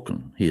has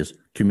spoken. He has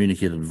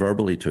communicated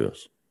verbally to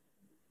us.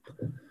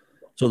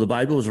 So the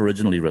Bible was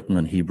originally written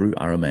in Hebrew,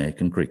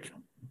 Aramaic, and Greek.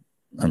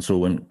 And so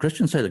when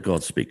Christians say that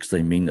God speaks,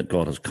 they mean that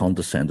God has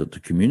condescended to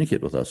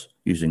communicate with us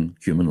using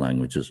human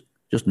languages,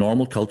 just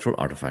normal cultural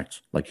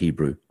artifacts like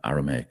Hebrew,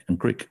 Aramaic, and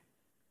Greek.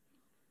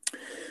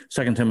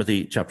 2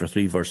 Timothy chapter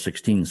 3, verse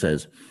 16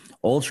 says,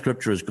 "All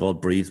scripture is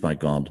God-breathed by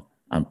God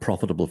and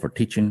profitable for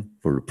teaching,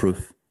 for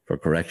reproof, for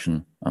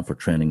correction, and for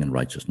training in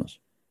righteousness."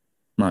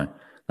 Now,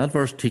 that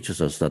verse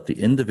teaches us that the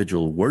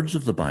individual words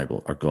of the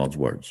Bible are God's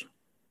words.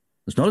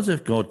 It's not as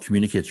if God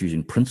communicates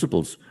using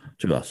principles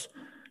to us,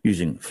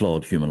 using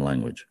flawed human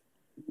language.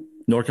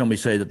 Nor can we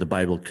say that the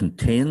Bible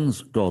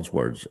contains God's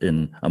words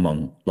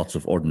among lots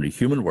of ordinary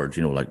human words,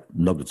 like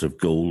nuggets of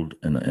gold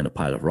in a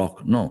pile of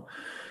rock. No.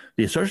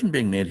 The assertion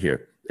being made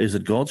here is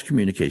that God's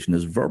communication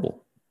is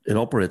verbal. It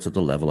operates at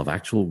the level of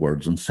actual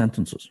words and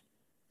sentences.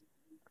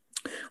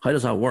 How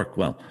does that work?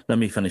 Well, let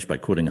me finish by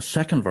quoting a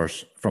second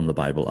verse from the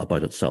Bible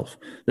about itself,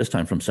 this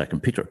time from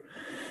 2 Peter.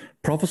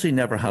 "Prophecy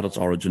never had its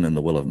origin in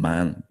the will of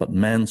man, but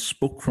men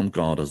spoke from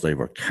God as they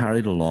were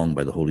carried along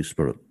by the Holy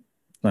Spirit."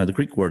 Now, the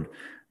Greek word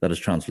that is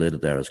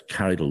translated there as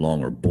carried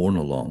along or borne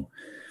along,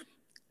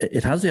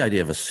 it has the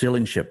idea of a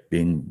sailing ship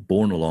being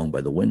borne along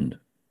by the wind.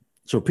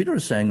 So Peter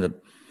is saying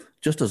that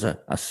just as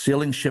a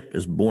sailing ship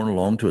is borne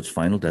along to its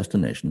final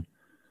destination,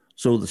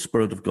 so the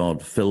Spirit of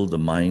God filled the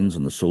minds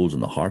and the souls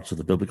and the hearts of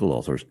the biblical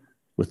authors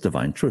with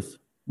divine truth,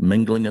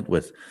 mingling it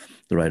with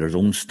the writer's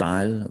own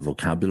style,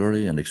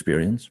 vocabulary, and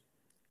experience,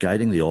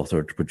 guiding the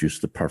author to produce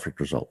the perfect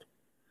result.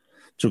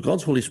 So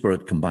God's Holy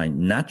Spirit combined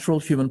natural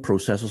human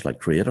processes like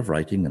creative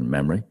writing and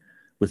memory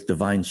with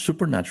divine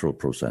supernatural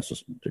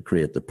processes to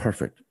create the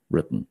perfect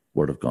written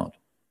Word of God.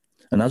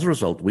 And as a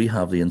result, we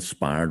have the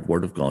inspired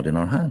Word of God in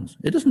our hands.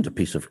 It isn't a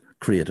piece of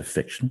creative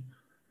fiction.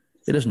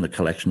 It isn't a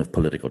collection of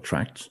political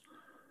tracts.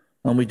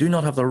 And we do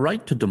not have the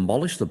right to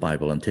demolish the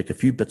Bible and take a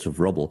few bits of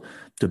rubble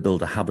to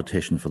build a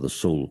habitation for the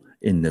soul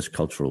in this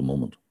cultural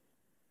moment.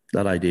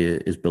 That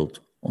idea is built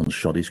on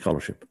shoddy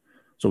scholarship.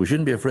 So we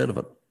shouldn't be afraid of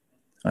it.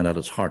 And at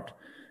its heart,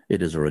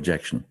 it is a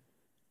rejection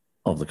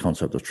of the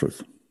concept of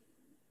truth.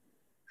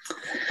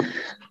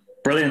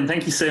 Brilliant.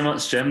 Thank you so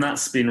much, Jim.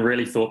 That's been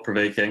really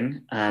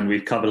thought-provoking, and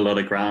we've covered a lot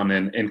of ground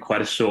in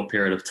quite a short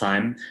period of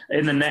time.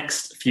 In the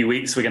next few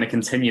weeks, we're going to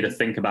continue to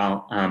think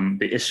about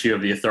the issue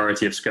of the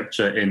authority of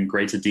Scripture in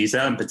greater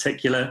detail. In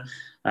particular,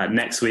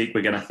 next week,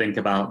 we're going to think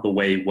about the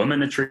way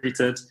women are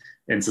treated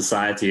in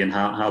society and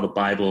how the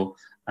Bible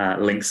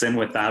links in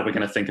with that. We're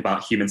going to think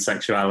about human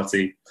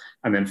sexuality.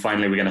 And then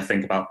finally, we're going to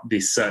think about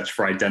the search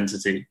for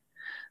identity.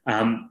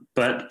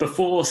 But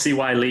before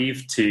CY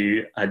leave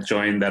to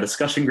join their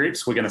discussion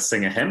groups, we're going to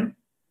sing a hymn.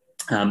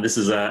 This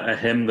is a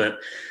hymn that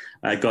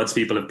God's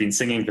people have been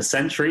singing for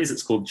centuries.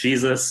 It's called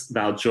Jesus,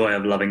 Thou Joy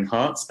of Loving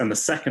Hearts. And the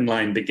second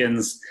line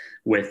begins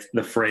with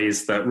the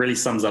phrase that really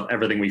sums up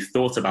everything we've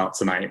thought about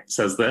tonight. It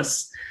says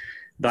this: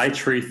 Thy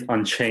truth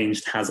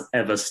unchanged has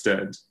ever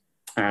stood.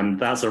 And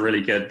that's a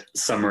really good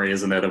summary,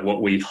 isn't it, of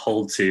what we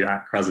hold to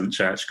at Crescent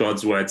Church.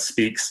 God's word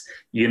speaks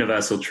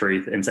universal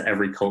truth into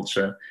every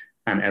culture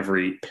and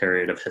every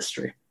period of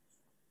history.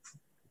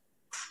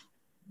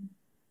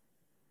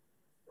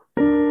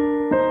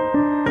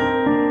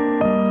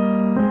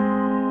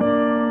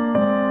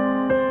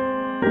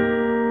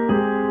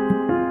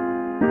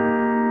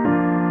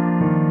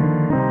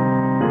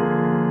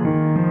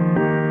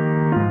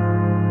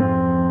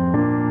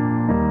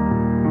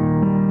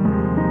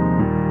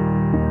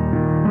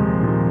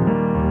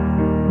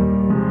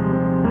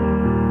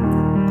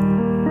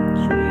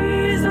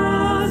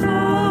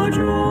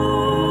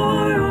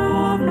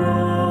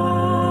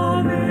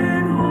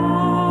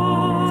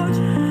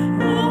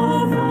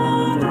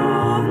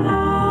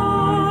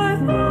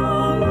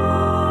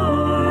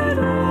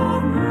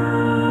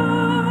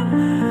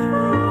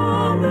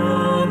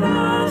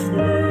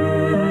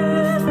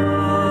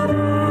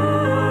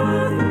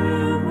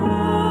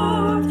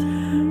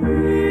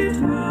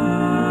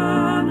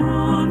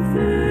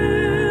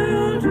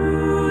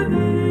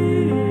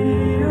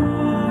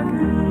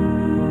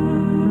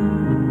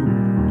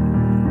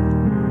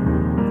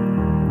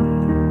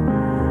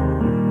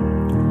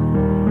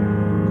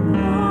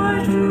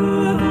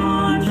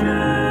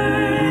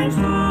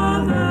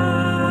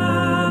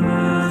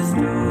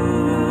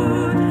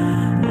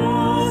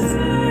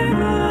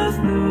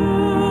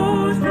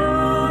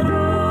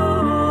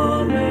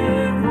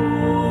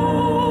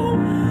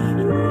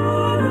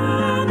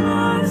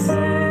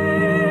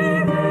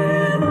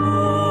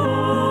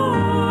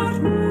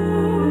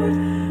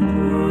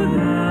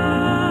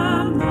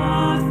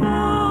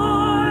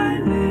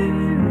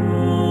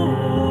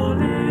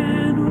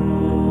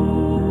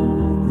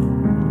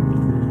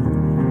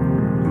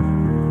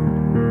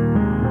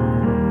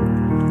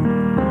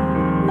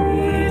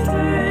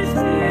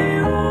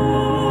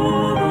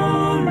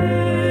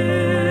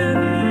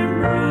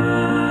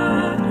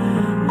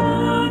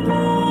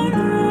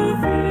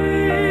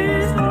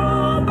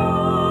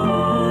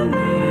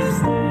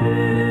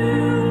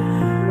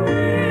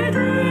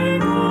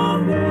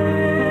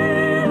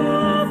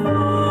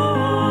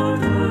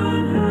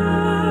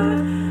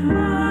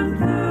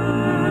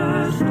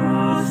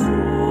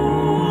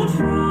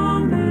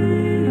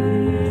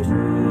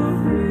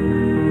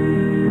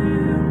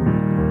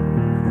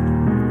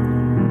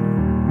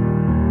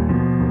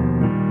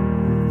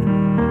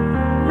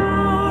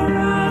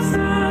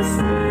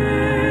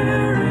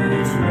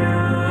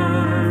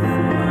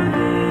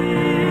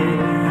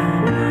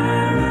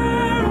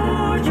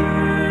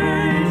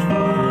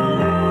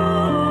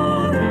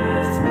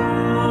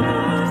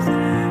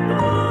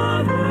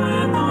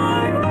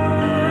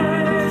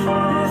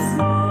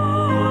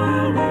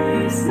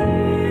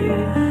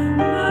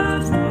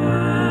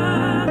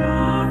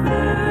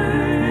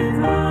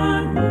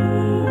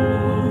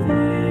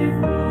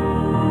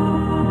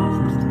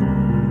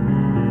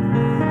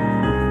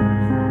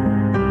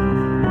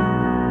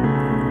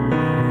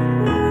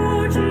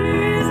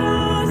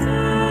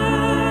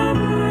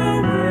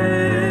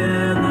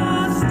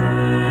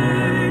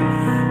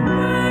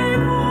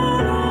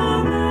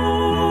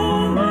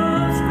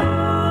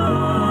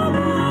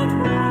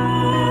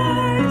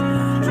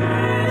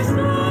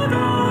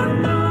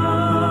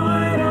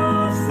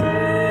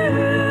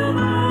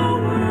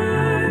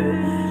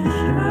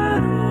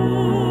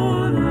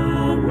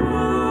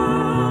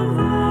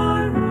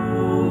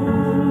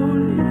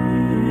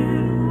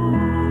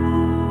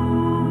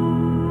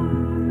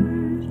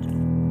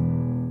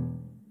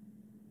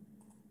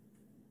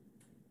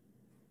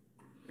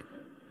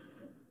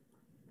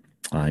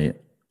 I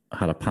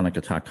had a panic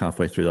attack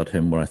halfway through that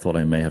hymn where I thought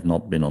I may have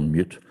not been on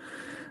mute.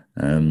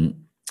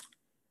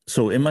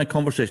 So in my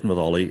conversation with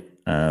Ollie,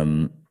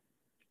 I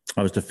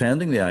was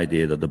defending the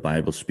idea that the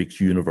Bible speaks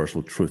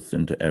universal truth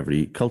into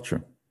every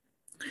culture.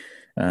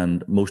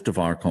 And most of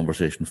our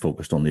conversation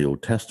focused on the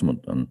Old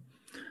Testament. And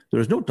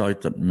there is no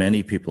doubt that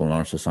many people in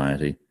our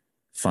society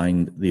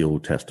find the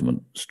Old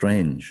Testament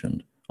strange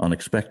and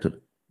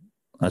unexpected.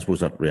 I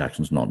suppose that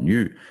reaction's not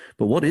new.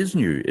 But what is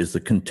new is the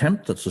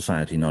contempt that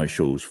society now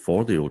shows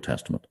for the Old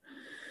Testament.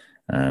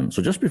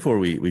 So just before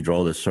we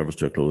draw this service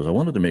to a close, I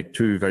wanted to make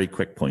two very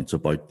quick points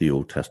about the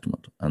Old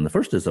Testament. And the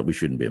first is that we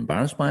shouldn't be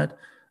embarrassed by it.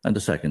 And the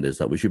second is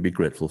that we should be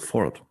grateful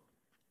for it.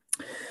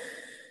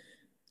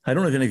 I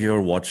don't know if any of you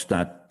ever watched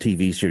that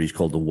TV series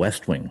called The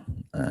West Wing.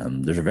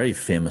 There's a very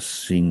famous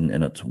scene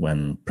in it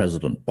when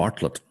President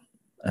Bartlet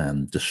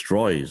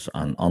destroys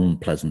an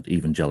unpleasant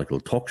evangelical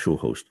talk show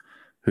host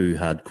who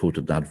had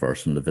quoted that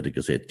verse in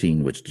Leviticus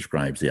 18, which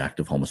describes the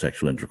act of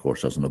homosexual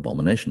intercourse as an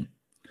abomination.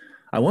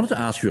 I wanted to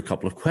ask you a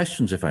couple of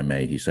questions, if I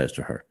may, he says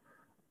to her.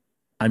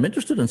 I'm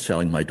interested in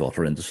selling my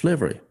daughter into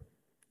slavery.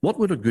 What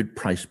would a good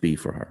price be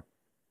for her?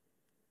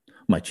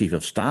 My chief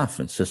of staff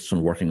insists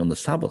on working on the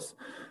Sabbath.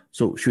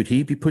 So should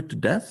he be put to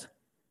death?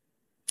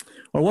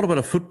 Or what about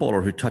a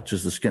footballer who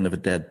touches the skin of a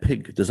dead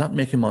pig? Does that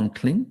make him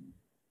unclean?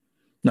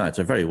 Now, it's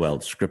a very well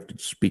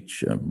scripted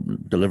speech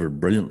delivered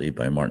brilliantly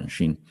by Martin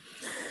Sheen.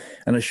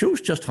 And it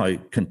shows just how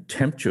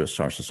contemptuous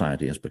our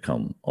society has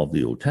become of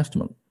the Old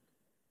Testament.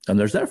 And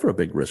there's therefore a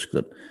big risk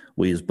that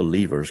we as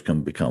believers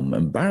can become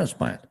embarrassed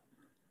by it.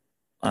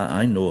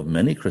 I know of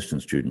many Christian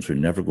students who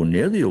never go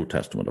near the Old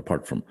Testament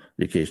apart from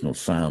the occasional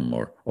psalm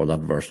or that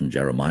verse in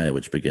Jeremiah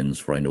which begins,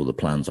 "For I know the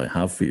plans I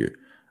have for you."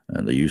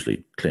 And they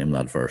usually claim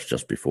that verse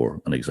just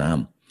before an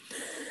exam.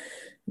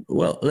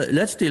 Well,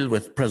 let's deal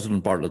with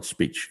President Bartlett's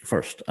speech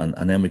first,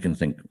 and then we can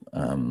think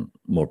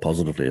more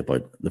positively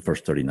about the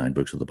first 39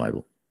 books of the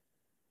Bible.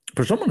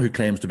 For someone who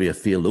claims to be a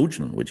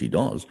theologian, which he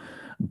does,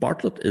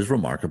 Bartlett is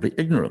remarkably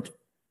ignorant.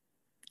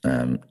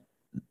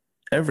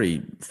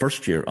 Every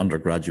first-year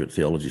undergraduate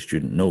theology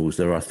student knows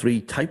there are three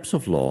types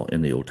of law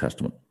in the Old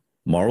Testament: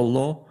 moral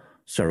law,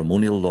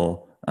 ceremonial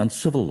law, and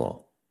civil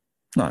law.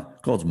 Now,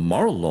 God's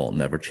moral law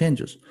never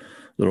changes.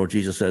 The Lord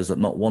Jesus says that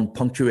not one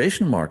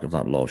punctuation mark of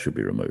that law should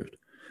be removed.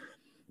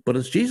 But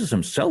it's Jesus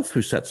himself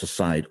who sets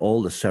aside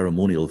all the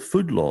ceremonial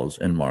food laws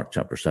in Mark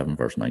chapter 7,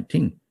 verse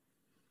 19.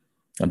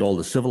 And all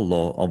the civil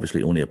law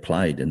obviously only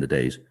applied in the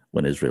days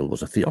when Israel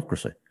was a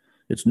theocracy.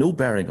 It's no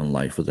bearing on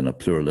life within a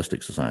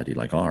pluralistic society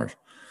like ours.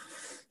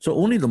 So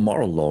only the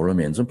moral law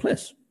remains in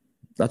place.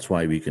 That's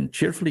why we can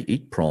cheerfully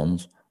eat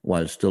prawns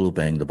while still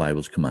obeying the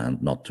Bible's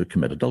command not to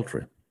commit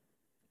adultery.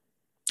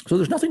 So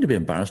there's nothing to be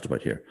embarrassed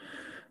about here.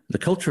 The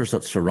cultures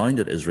that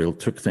surrounded Israel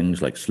took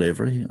things like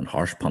slavery and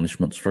harsh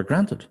punishments for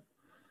granted.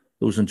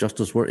 Those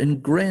injustices were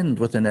ingrained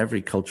within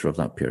every culture of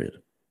that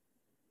period.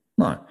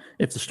 Now,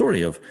 if the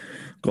story of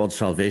God's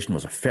salvation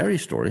was a fairy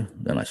story,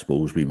 then I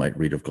suppose we might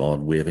read of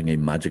God waving a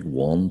magic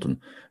wand and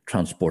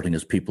transporting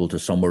his people to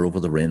somewhere over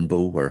the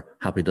rainbow where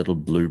happy little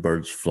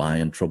bluebirds fly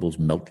and troubles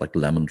melt like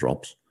lemon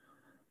drops.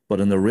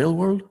 But in the real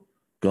world,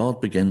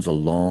 God begins a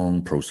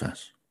long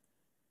process.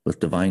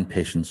 With divine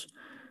patience,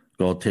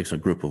 God takes a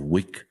group of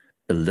weak,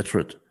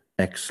 illiterate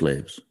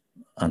ex-slaves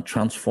and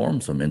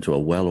transforms them into a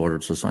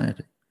well-ordered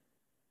society.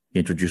 He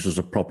introduces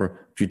a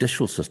proper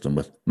judicial system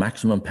with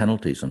maximum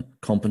penalties and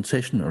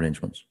compensation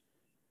arrangements.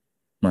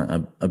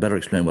 Now, I better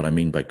explain what I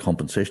mean by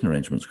compensation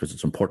arrangements because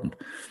it's important.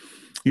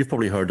 You've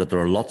probably heard that there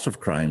are lots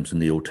of crimes in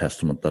the Old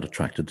Testament that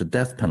attracted the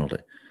death penalty.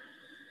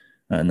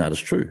 And that is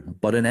true.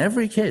 But in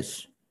every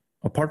case,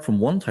 apart from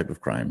one type of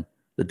crime,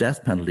 the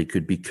death penalty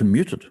could be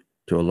commuted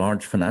to a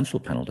large financial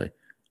penalty,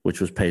 which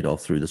was paid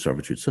off through the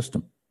servitude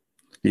system.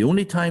 The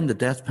only time the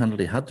death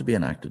penalty had to be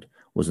enacted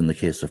was in the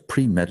case of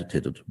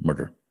premeditated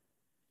murder.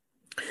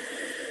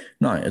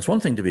 Now, it's one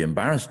thing to be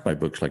embarrassed by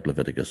books like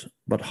Leviticus,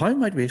 but how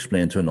might we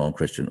explain to a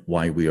non-Christian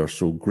why we are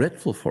so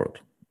grateful for it?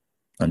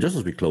 And just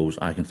as we close,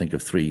 I can think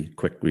of three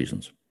quick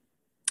reasons.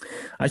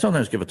 I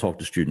sometimes give a talk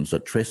to students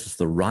that traces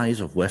the rise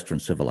of Western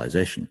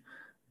civilization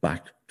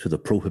back to the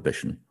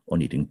prohibition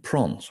on eating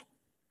prawns.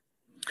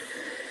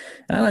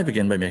 And I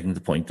begin by making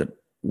the point that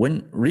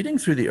when reading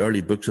through the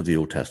early books of the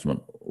Old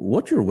Testament,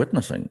 what you're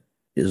witnessing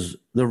is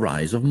the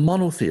rise of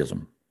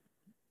monotheism.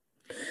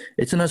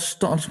 It's an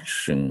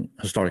astonishing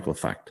historical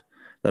fact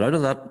that out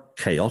of that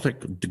chaotic,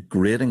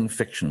 degrading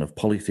fiction of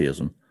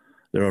polytheism,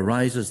 there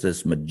arises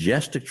this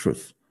majestic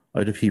truth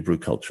out of Hebrew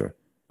culture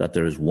that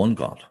there is one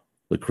God,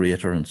 the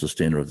creator and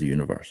sustainer of the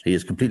universe. He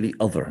is completely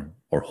other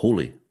or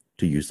holy,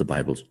 to use the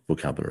Bible's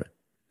vocabulary.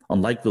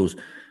 Unlike those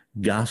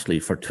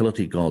ghastly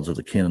fertility gods of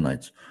the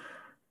Canaanites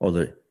or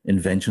the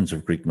inventions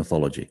of Greek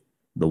mythology,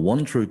 the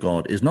one true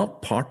God is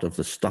not part of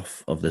the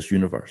stuff of this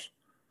universe.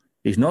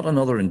 He's not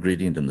another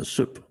ingredient in the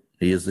soup.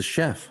 He is the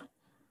chef.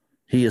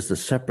 He is the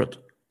separate,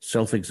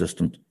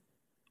 self-existent,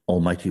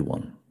 almighty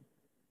one.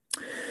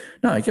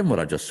 Now, given what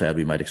I just said,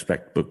 we might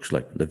expect books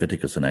like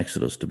Leviticus and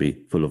Exodus to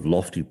be full of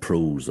lofty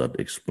prose that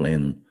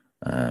explain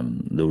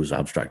those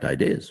abstract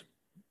ideas.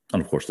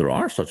 And of course, there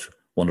are such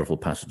wonderful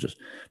passages.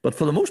 But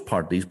for the most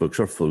part, these books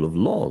are full of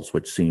laws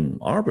which seem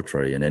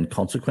arbitrary and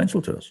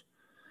inconsequential to us.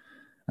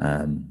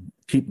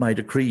 Keep my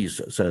decrees,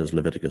 says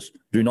Leviticus.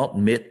 Do not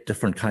mate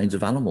different kinds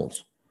of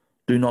animals.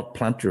 Do not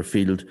plant your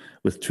field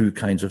with two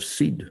kinds of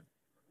seed.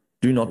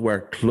 Do not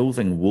wear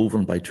clothing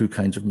woven by two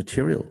kinds of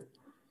material.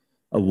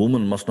 A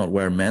woman must not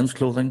wear men's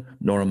clothing,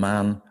 nor a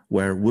man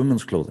wear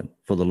women's clothing,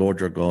 for the Lord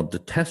your God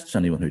detests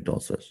anyone who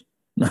does this.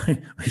 Now,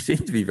 we seem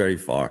to be very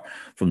far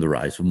from the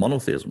rise of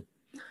monotheism.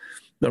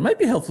 But it might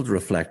be helpful to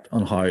reflect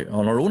on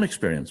our own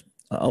experience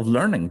of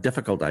learning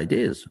difficult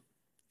ideas.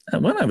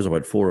 And when I was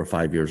about 4 or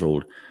 5 years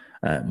old,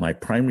 My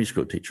primary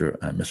school teacher,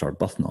 Miss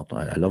Arbuthnot,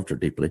 I loved her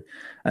deeply,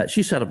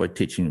 she set about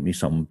teaching me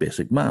some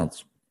basic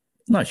maths.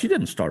 Now, she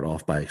didn't start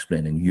off by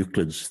explaining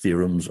Euclid's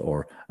theorems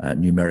or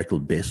numerical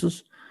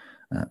bases.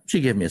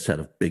 She gave me a set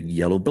of big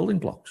yellow building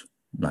blocks.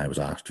 And I was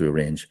asked to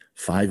arrange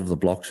 5 of the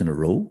blocks in a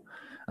row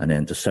and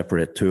then to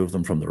separate 2 of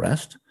them from the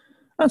rest.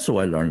 And so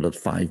I learned that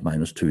 5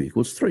 minus 2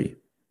 equals 3.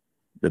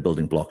 The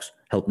building blocks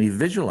helped me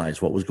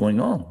visualize what was going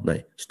on.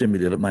 They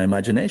stimulated my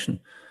imagination.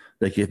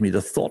 They gave me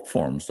the thought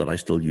forms that I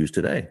still use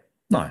today.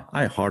 Now,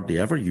 I hardly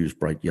ever use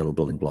bright yellow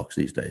building blocks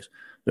these days.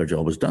 Their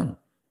job is done,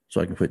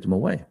 so I can put them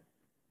away.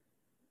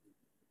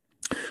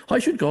 How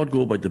should God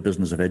go about the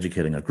business of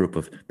educating a group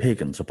of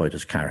pagans about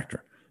his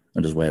character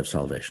and his way of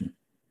salvation?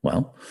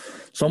 Well,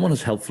 someone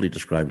has helpfully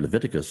described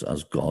Leviticus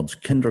as God's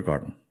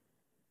kindergarten.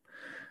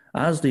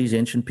 As these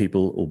ancient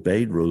people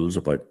obeyed rules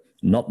about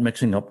not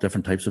mixing up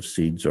different types of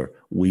seeds or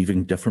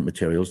weaving different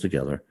materials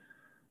together,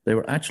 they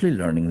were actually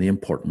learning the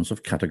importance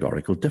of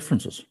categorical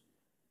differences.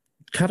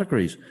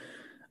 Categories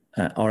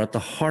are at the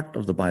heart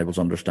of the Bible's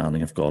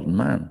understanding of God and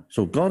man.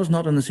 So God is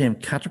not in the same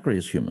category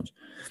as humans.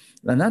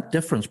 And that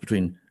difference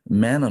between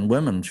men and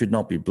women should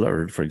not be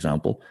blurred, for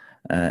example,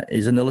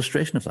 is an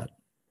illustration of that.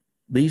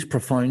 These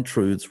profound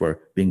truths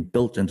were being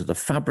built into the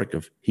fabric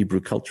of Hebrew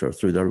culture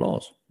through their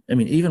laws. I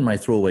mean, even my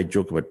throwaway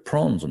joke about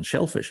prawns and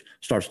shellfish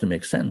starts to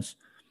make sense.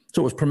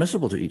 So it was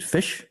permissible to eat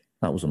fish.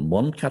 That was in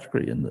one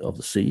category of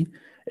the sea.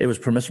 It was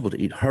permissible to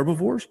eat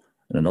herbivores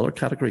in another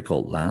category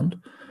called land.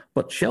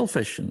 But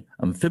shellfish and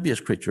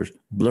amphibious creatures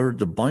blurred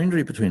the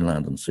boundary between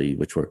land and sea,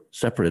 which were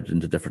separated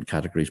into different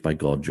categories by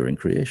God during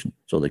creation,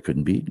 so they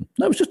couldn't be eaten.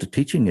 That was just a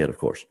teaching aid, of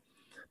course.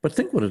 But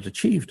think what it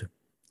achieved.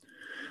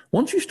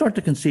 Once you start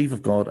to conceive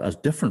of God as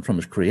different from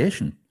his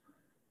creation,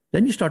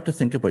 then you start to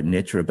think about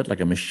nature a bit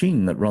like a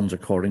machine that runs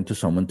according to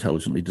some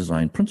intelligently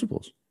designed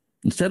principles.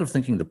 Instead of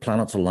thinking the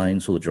planets align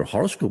so that your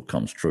horoscope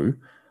comes true,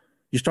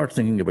 you start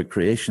thinking about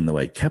creation the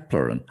way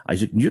Kepler and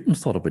Isaac Newton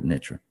thought about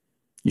nature.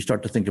 You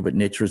start to think about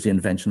nature as the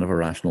invention of a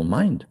rational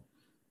mind.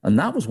 And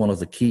that was one of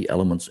the key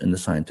elements in the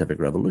scientific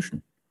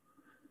revolution.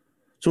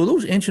 So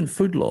those ancient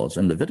food laws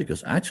in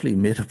Leviticus actually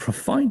made a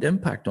profound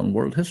impact on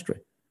world history.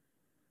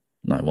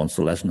 Now, once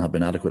the lesson had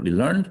been adequately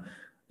learned,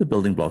 the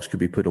building blocks could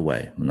be put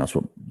away. And that's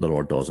what the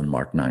Lord does in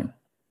Mark 7.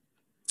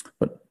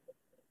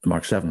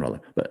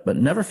 But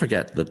never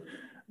forget that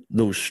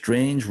those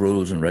strange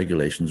rules and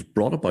regulations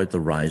brought about the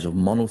rise of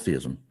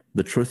monotheism,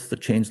 the truth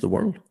that changed the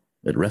world.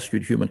 It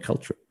rescued human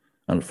culture,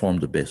 and it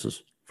formed the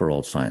basis for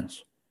all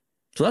science.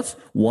 So that's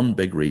one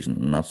big reason,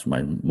 and that's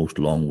my most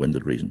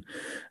long-winded reason,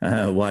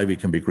 why we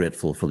can be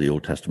grateful for the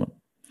Old Testament.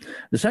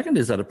 The second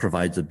is that it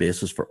provides a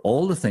basis for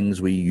all the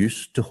things we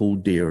used to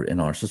hold dear in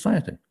our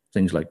society,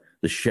 things like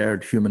the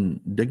shared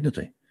human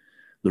dignity,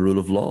 the rule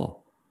of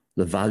law,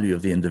 the value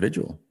of the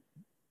individual.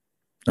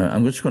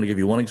 I'm just going to give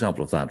you one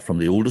example of that from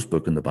the oldest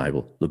book in the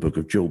Bible, the book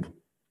of Job.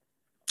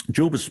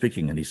 Job is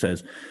speaking, and he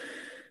says,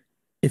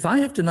 "If I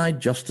have denied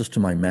justice to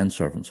my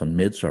menservants and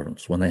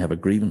maidservants when they have a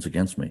grievance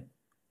against me,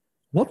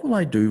 what will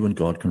I do when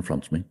God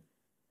confronts me?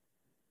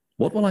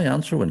 What will I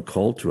answer when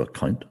called to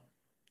account?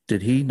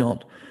 Did he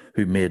not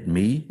who made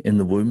me in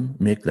the womb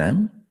make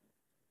them?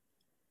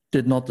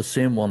 Did not the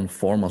same one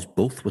form us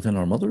both within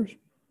our mothers?"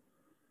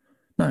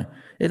 Now,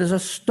 it is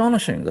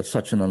astonishing that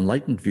such an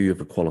enlightened view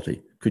of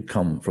equality could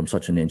come from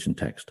such an ancient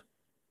text.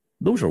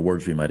 Those are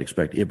words we might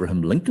expect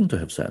Abraham Lincoln to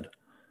have said.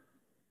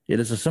 It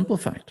is a simple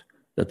fact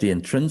that the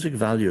intrinsic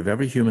value of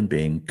every human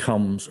being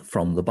comes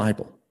from the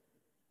Bible.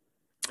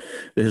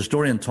 The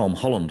historian Tom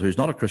Holland, who's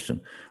not a Christian,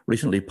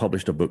 recently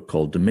published a book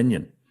called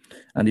Dominion,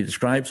 and he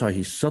describes how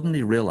he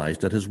suddenly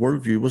realized that his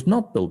worldview was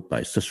not built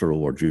by Cicero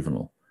or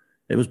Juvenal.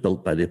 It was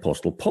built by the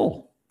Apostle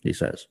Paul, he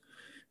says.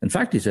 In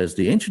fact, he says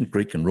the ancient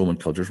Greek and Roman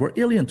cultures were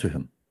alien to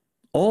him.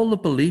 All the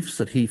beliefs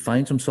that he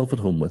finds himself at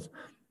home with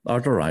are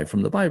derived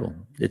from the Bible.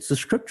 It's the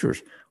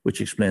scriptures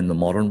which explain the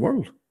modern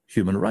world,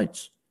 human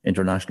rights,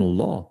 international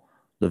law,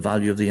 the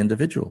value of the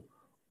individual.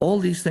 All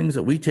these things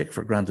that we take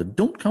for granted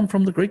don't come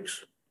from the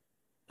Greeks.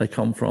 They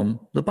come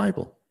from the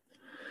Bible.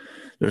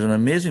 There's an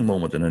amazing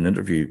moment in an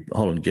interview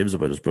Holland gives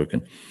about his book,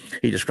 and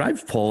he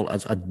describes Paul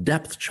as a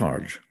depth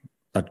charge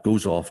that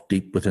goes off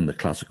deep within the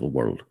classical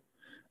world.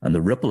 And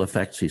the ripple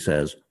effects, he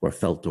says, were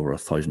felt over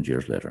 1,000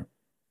 years later.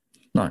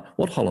 Now,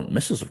 what Holland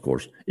misses, of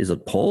course, is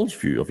that Paul's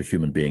view of a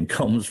human being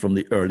comes from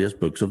the earliest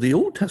books of the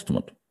Old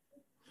Testament.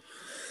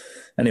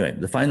 Anyway,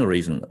 the final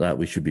reason that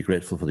we should be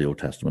grateful for the Old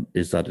Testament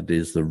is that it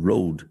is the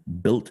road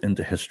built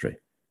into history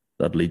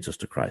that leads us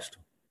to Christ.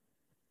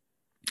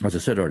 As I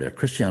said earlier,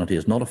 Christianity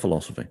is not a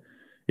philosophy.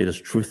 It is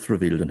truth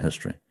revealed in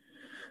history.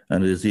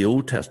 And it is the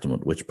Old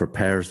Testament which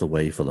prepares the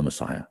way for the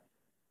Messiah.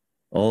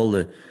 All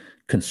the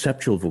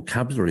conceptual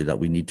vocabulary that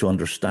we need to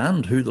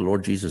understand who the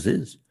Lord Jesus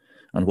is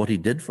and what he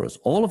did for us,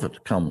 all of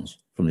it comes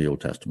from the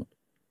Old Testament.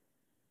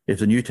 If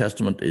the New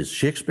Testament is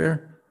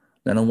Shakespeare,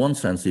 then in one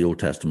sense the Old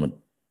Testament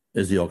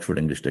is the Oxford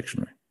English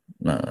Dictionary.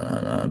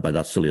 By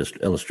that silly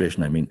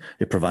illustration, I mean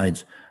it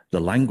provides the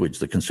language,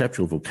 the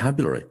conceptual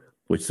vocabulary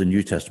which the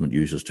New Testament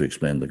uses to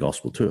explain the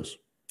gospel to us.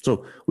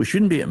 So we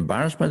shouldn't be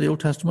embarrassed by the Old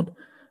Testament,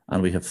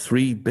 And we have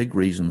three big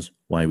reasons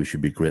why we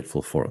should be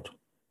grateful for it.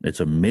 It's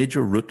a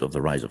major root of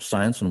the rise of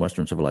science and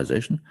Western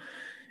civilization.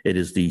 It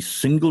is the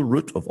single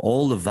root of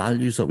all the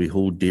values that we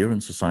hold dear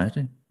in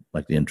society,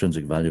 like the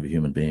intrinsic value of a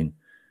human being.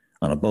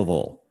 And above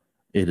all,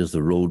 it is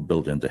the road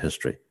built into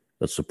history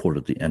that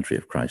supported the entry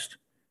of Christ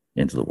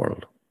into the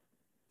world.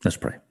 Let's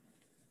pray.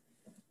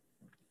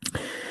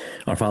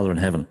 Our Father in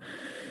heaven,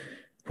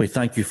 we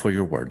thank you for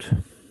your word.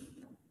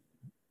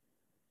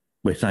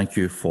 We thank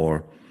you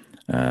for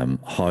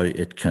how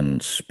it can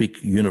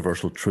speak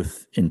universal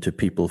truth into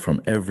people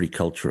from every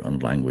culture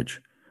and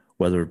language,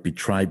 whether it be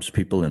tribes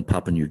people in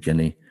Papua New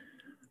Guinea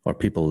or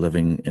people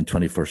living in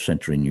 21st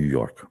century New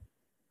York.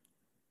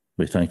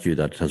 We thank you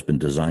that it has been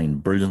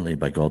designed brilliantly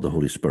by God the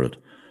Holy Spirit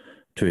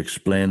to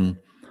explain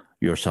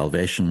your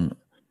salvation,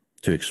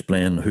 to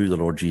explain who the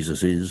Lord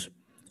Jesus is,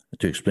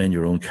 to explain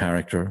your own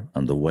character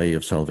and the way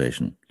of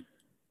salvation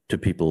to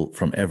people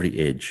from every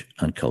age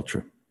and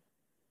culture.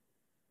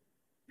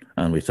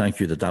 And we thank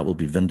you that that will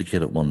be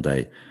vindicated one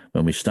day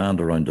when we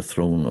stand around the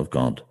throne of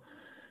God,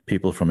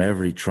 people from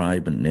every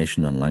tribe and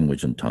nation and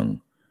language and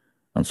tongue,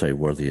 and say,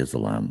 worthy is the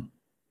Lamb.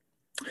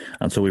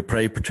 And so we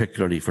pray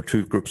particularly for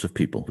two groups of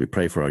people. We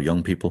pray for our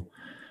young people.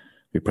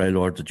 We pray,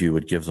 Lord, that you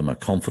would give them a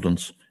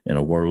confidence in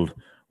a world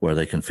where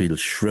they can feel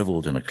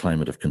shriveled in a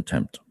climate of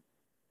contempt.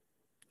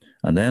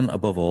 And then,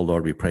 above all,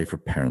 Lord, we pray for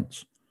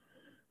parents.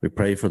 We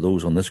pray for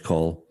those on this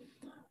call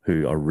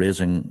who are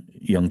raising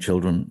young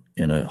children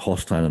in a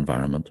hostile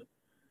environment,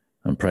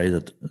 and pray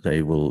that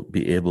they will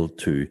be able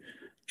to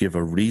give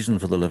a reason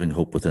for the living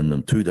hope within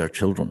them to their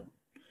children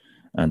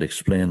and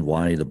explain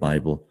why the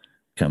Bible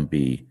can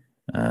be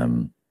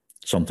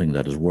something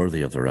that is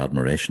worthy of their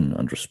admiration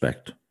and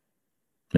respect.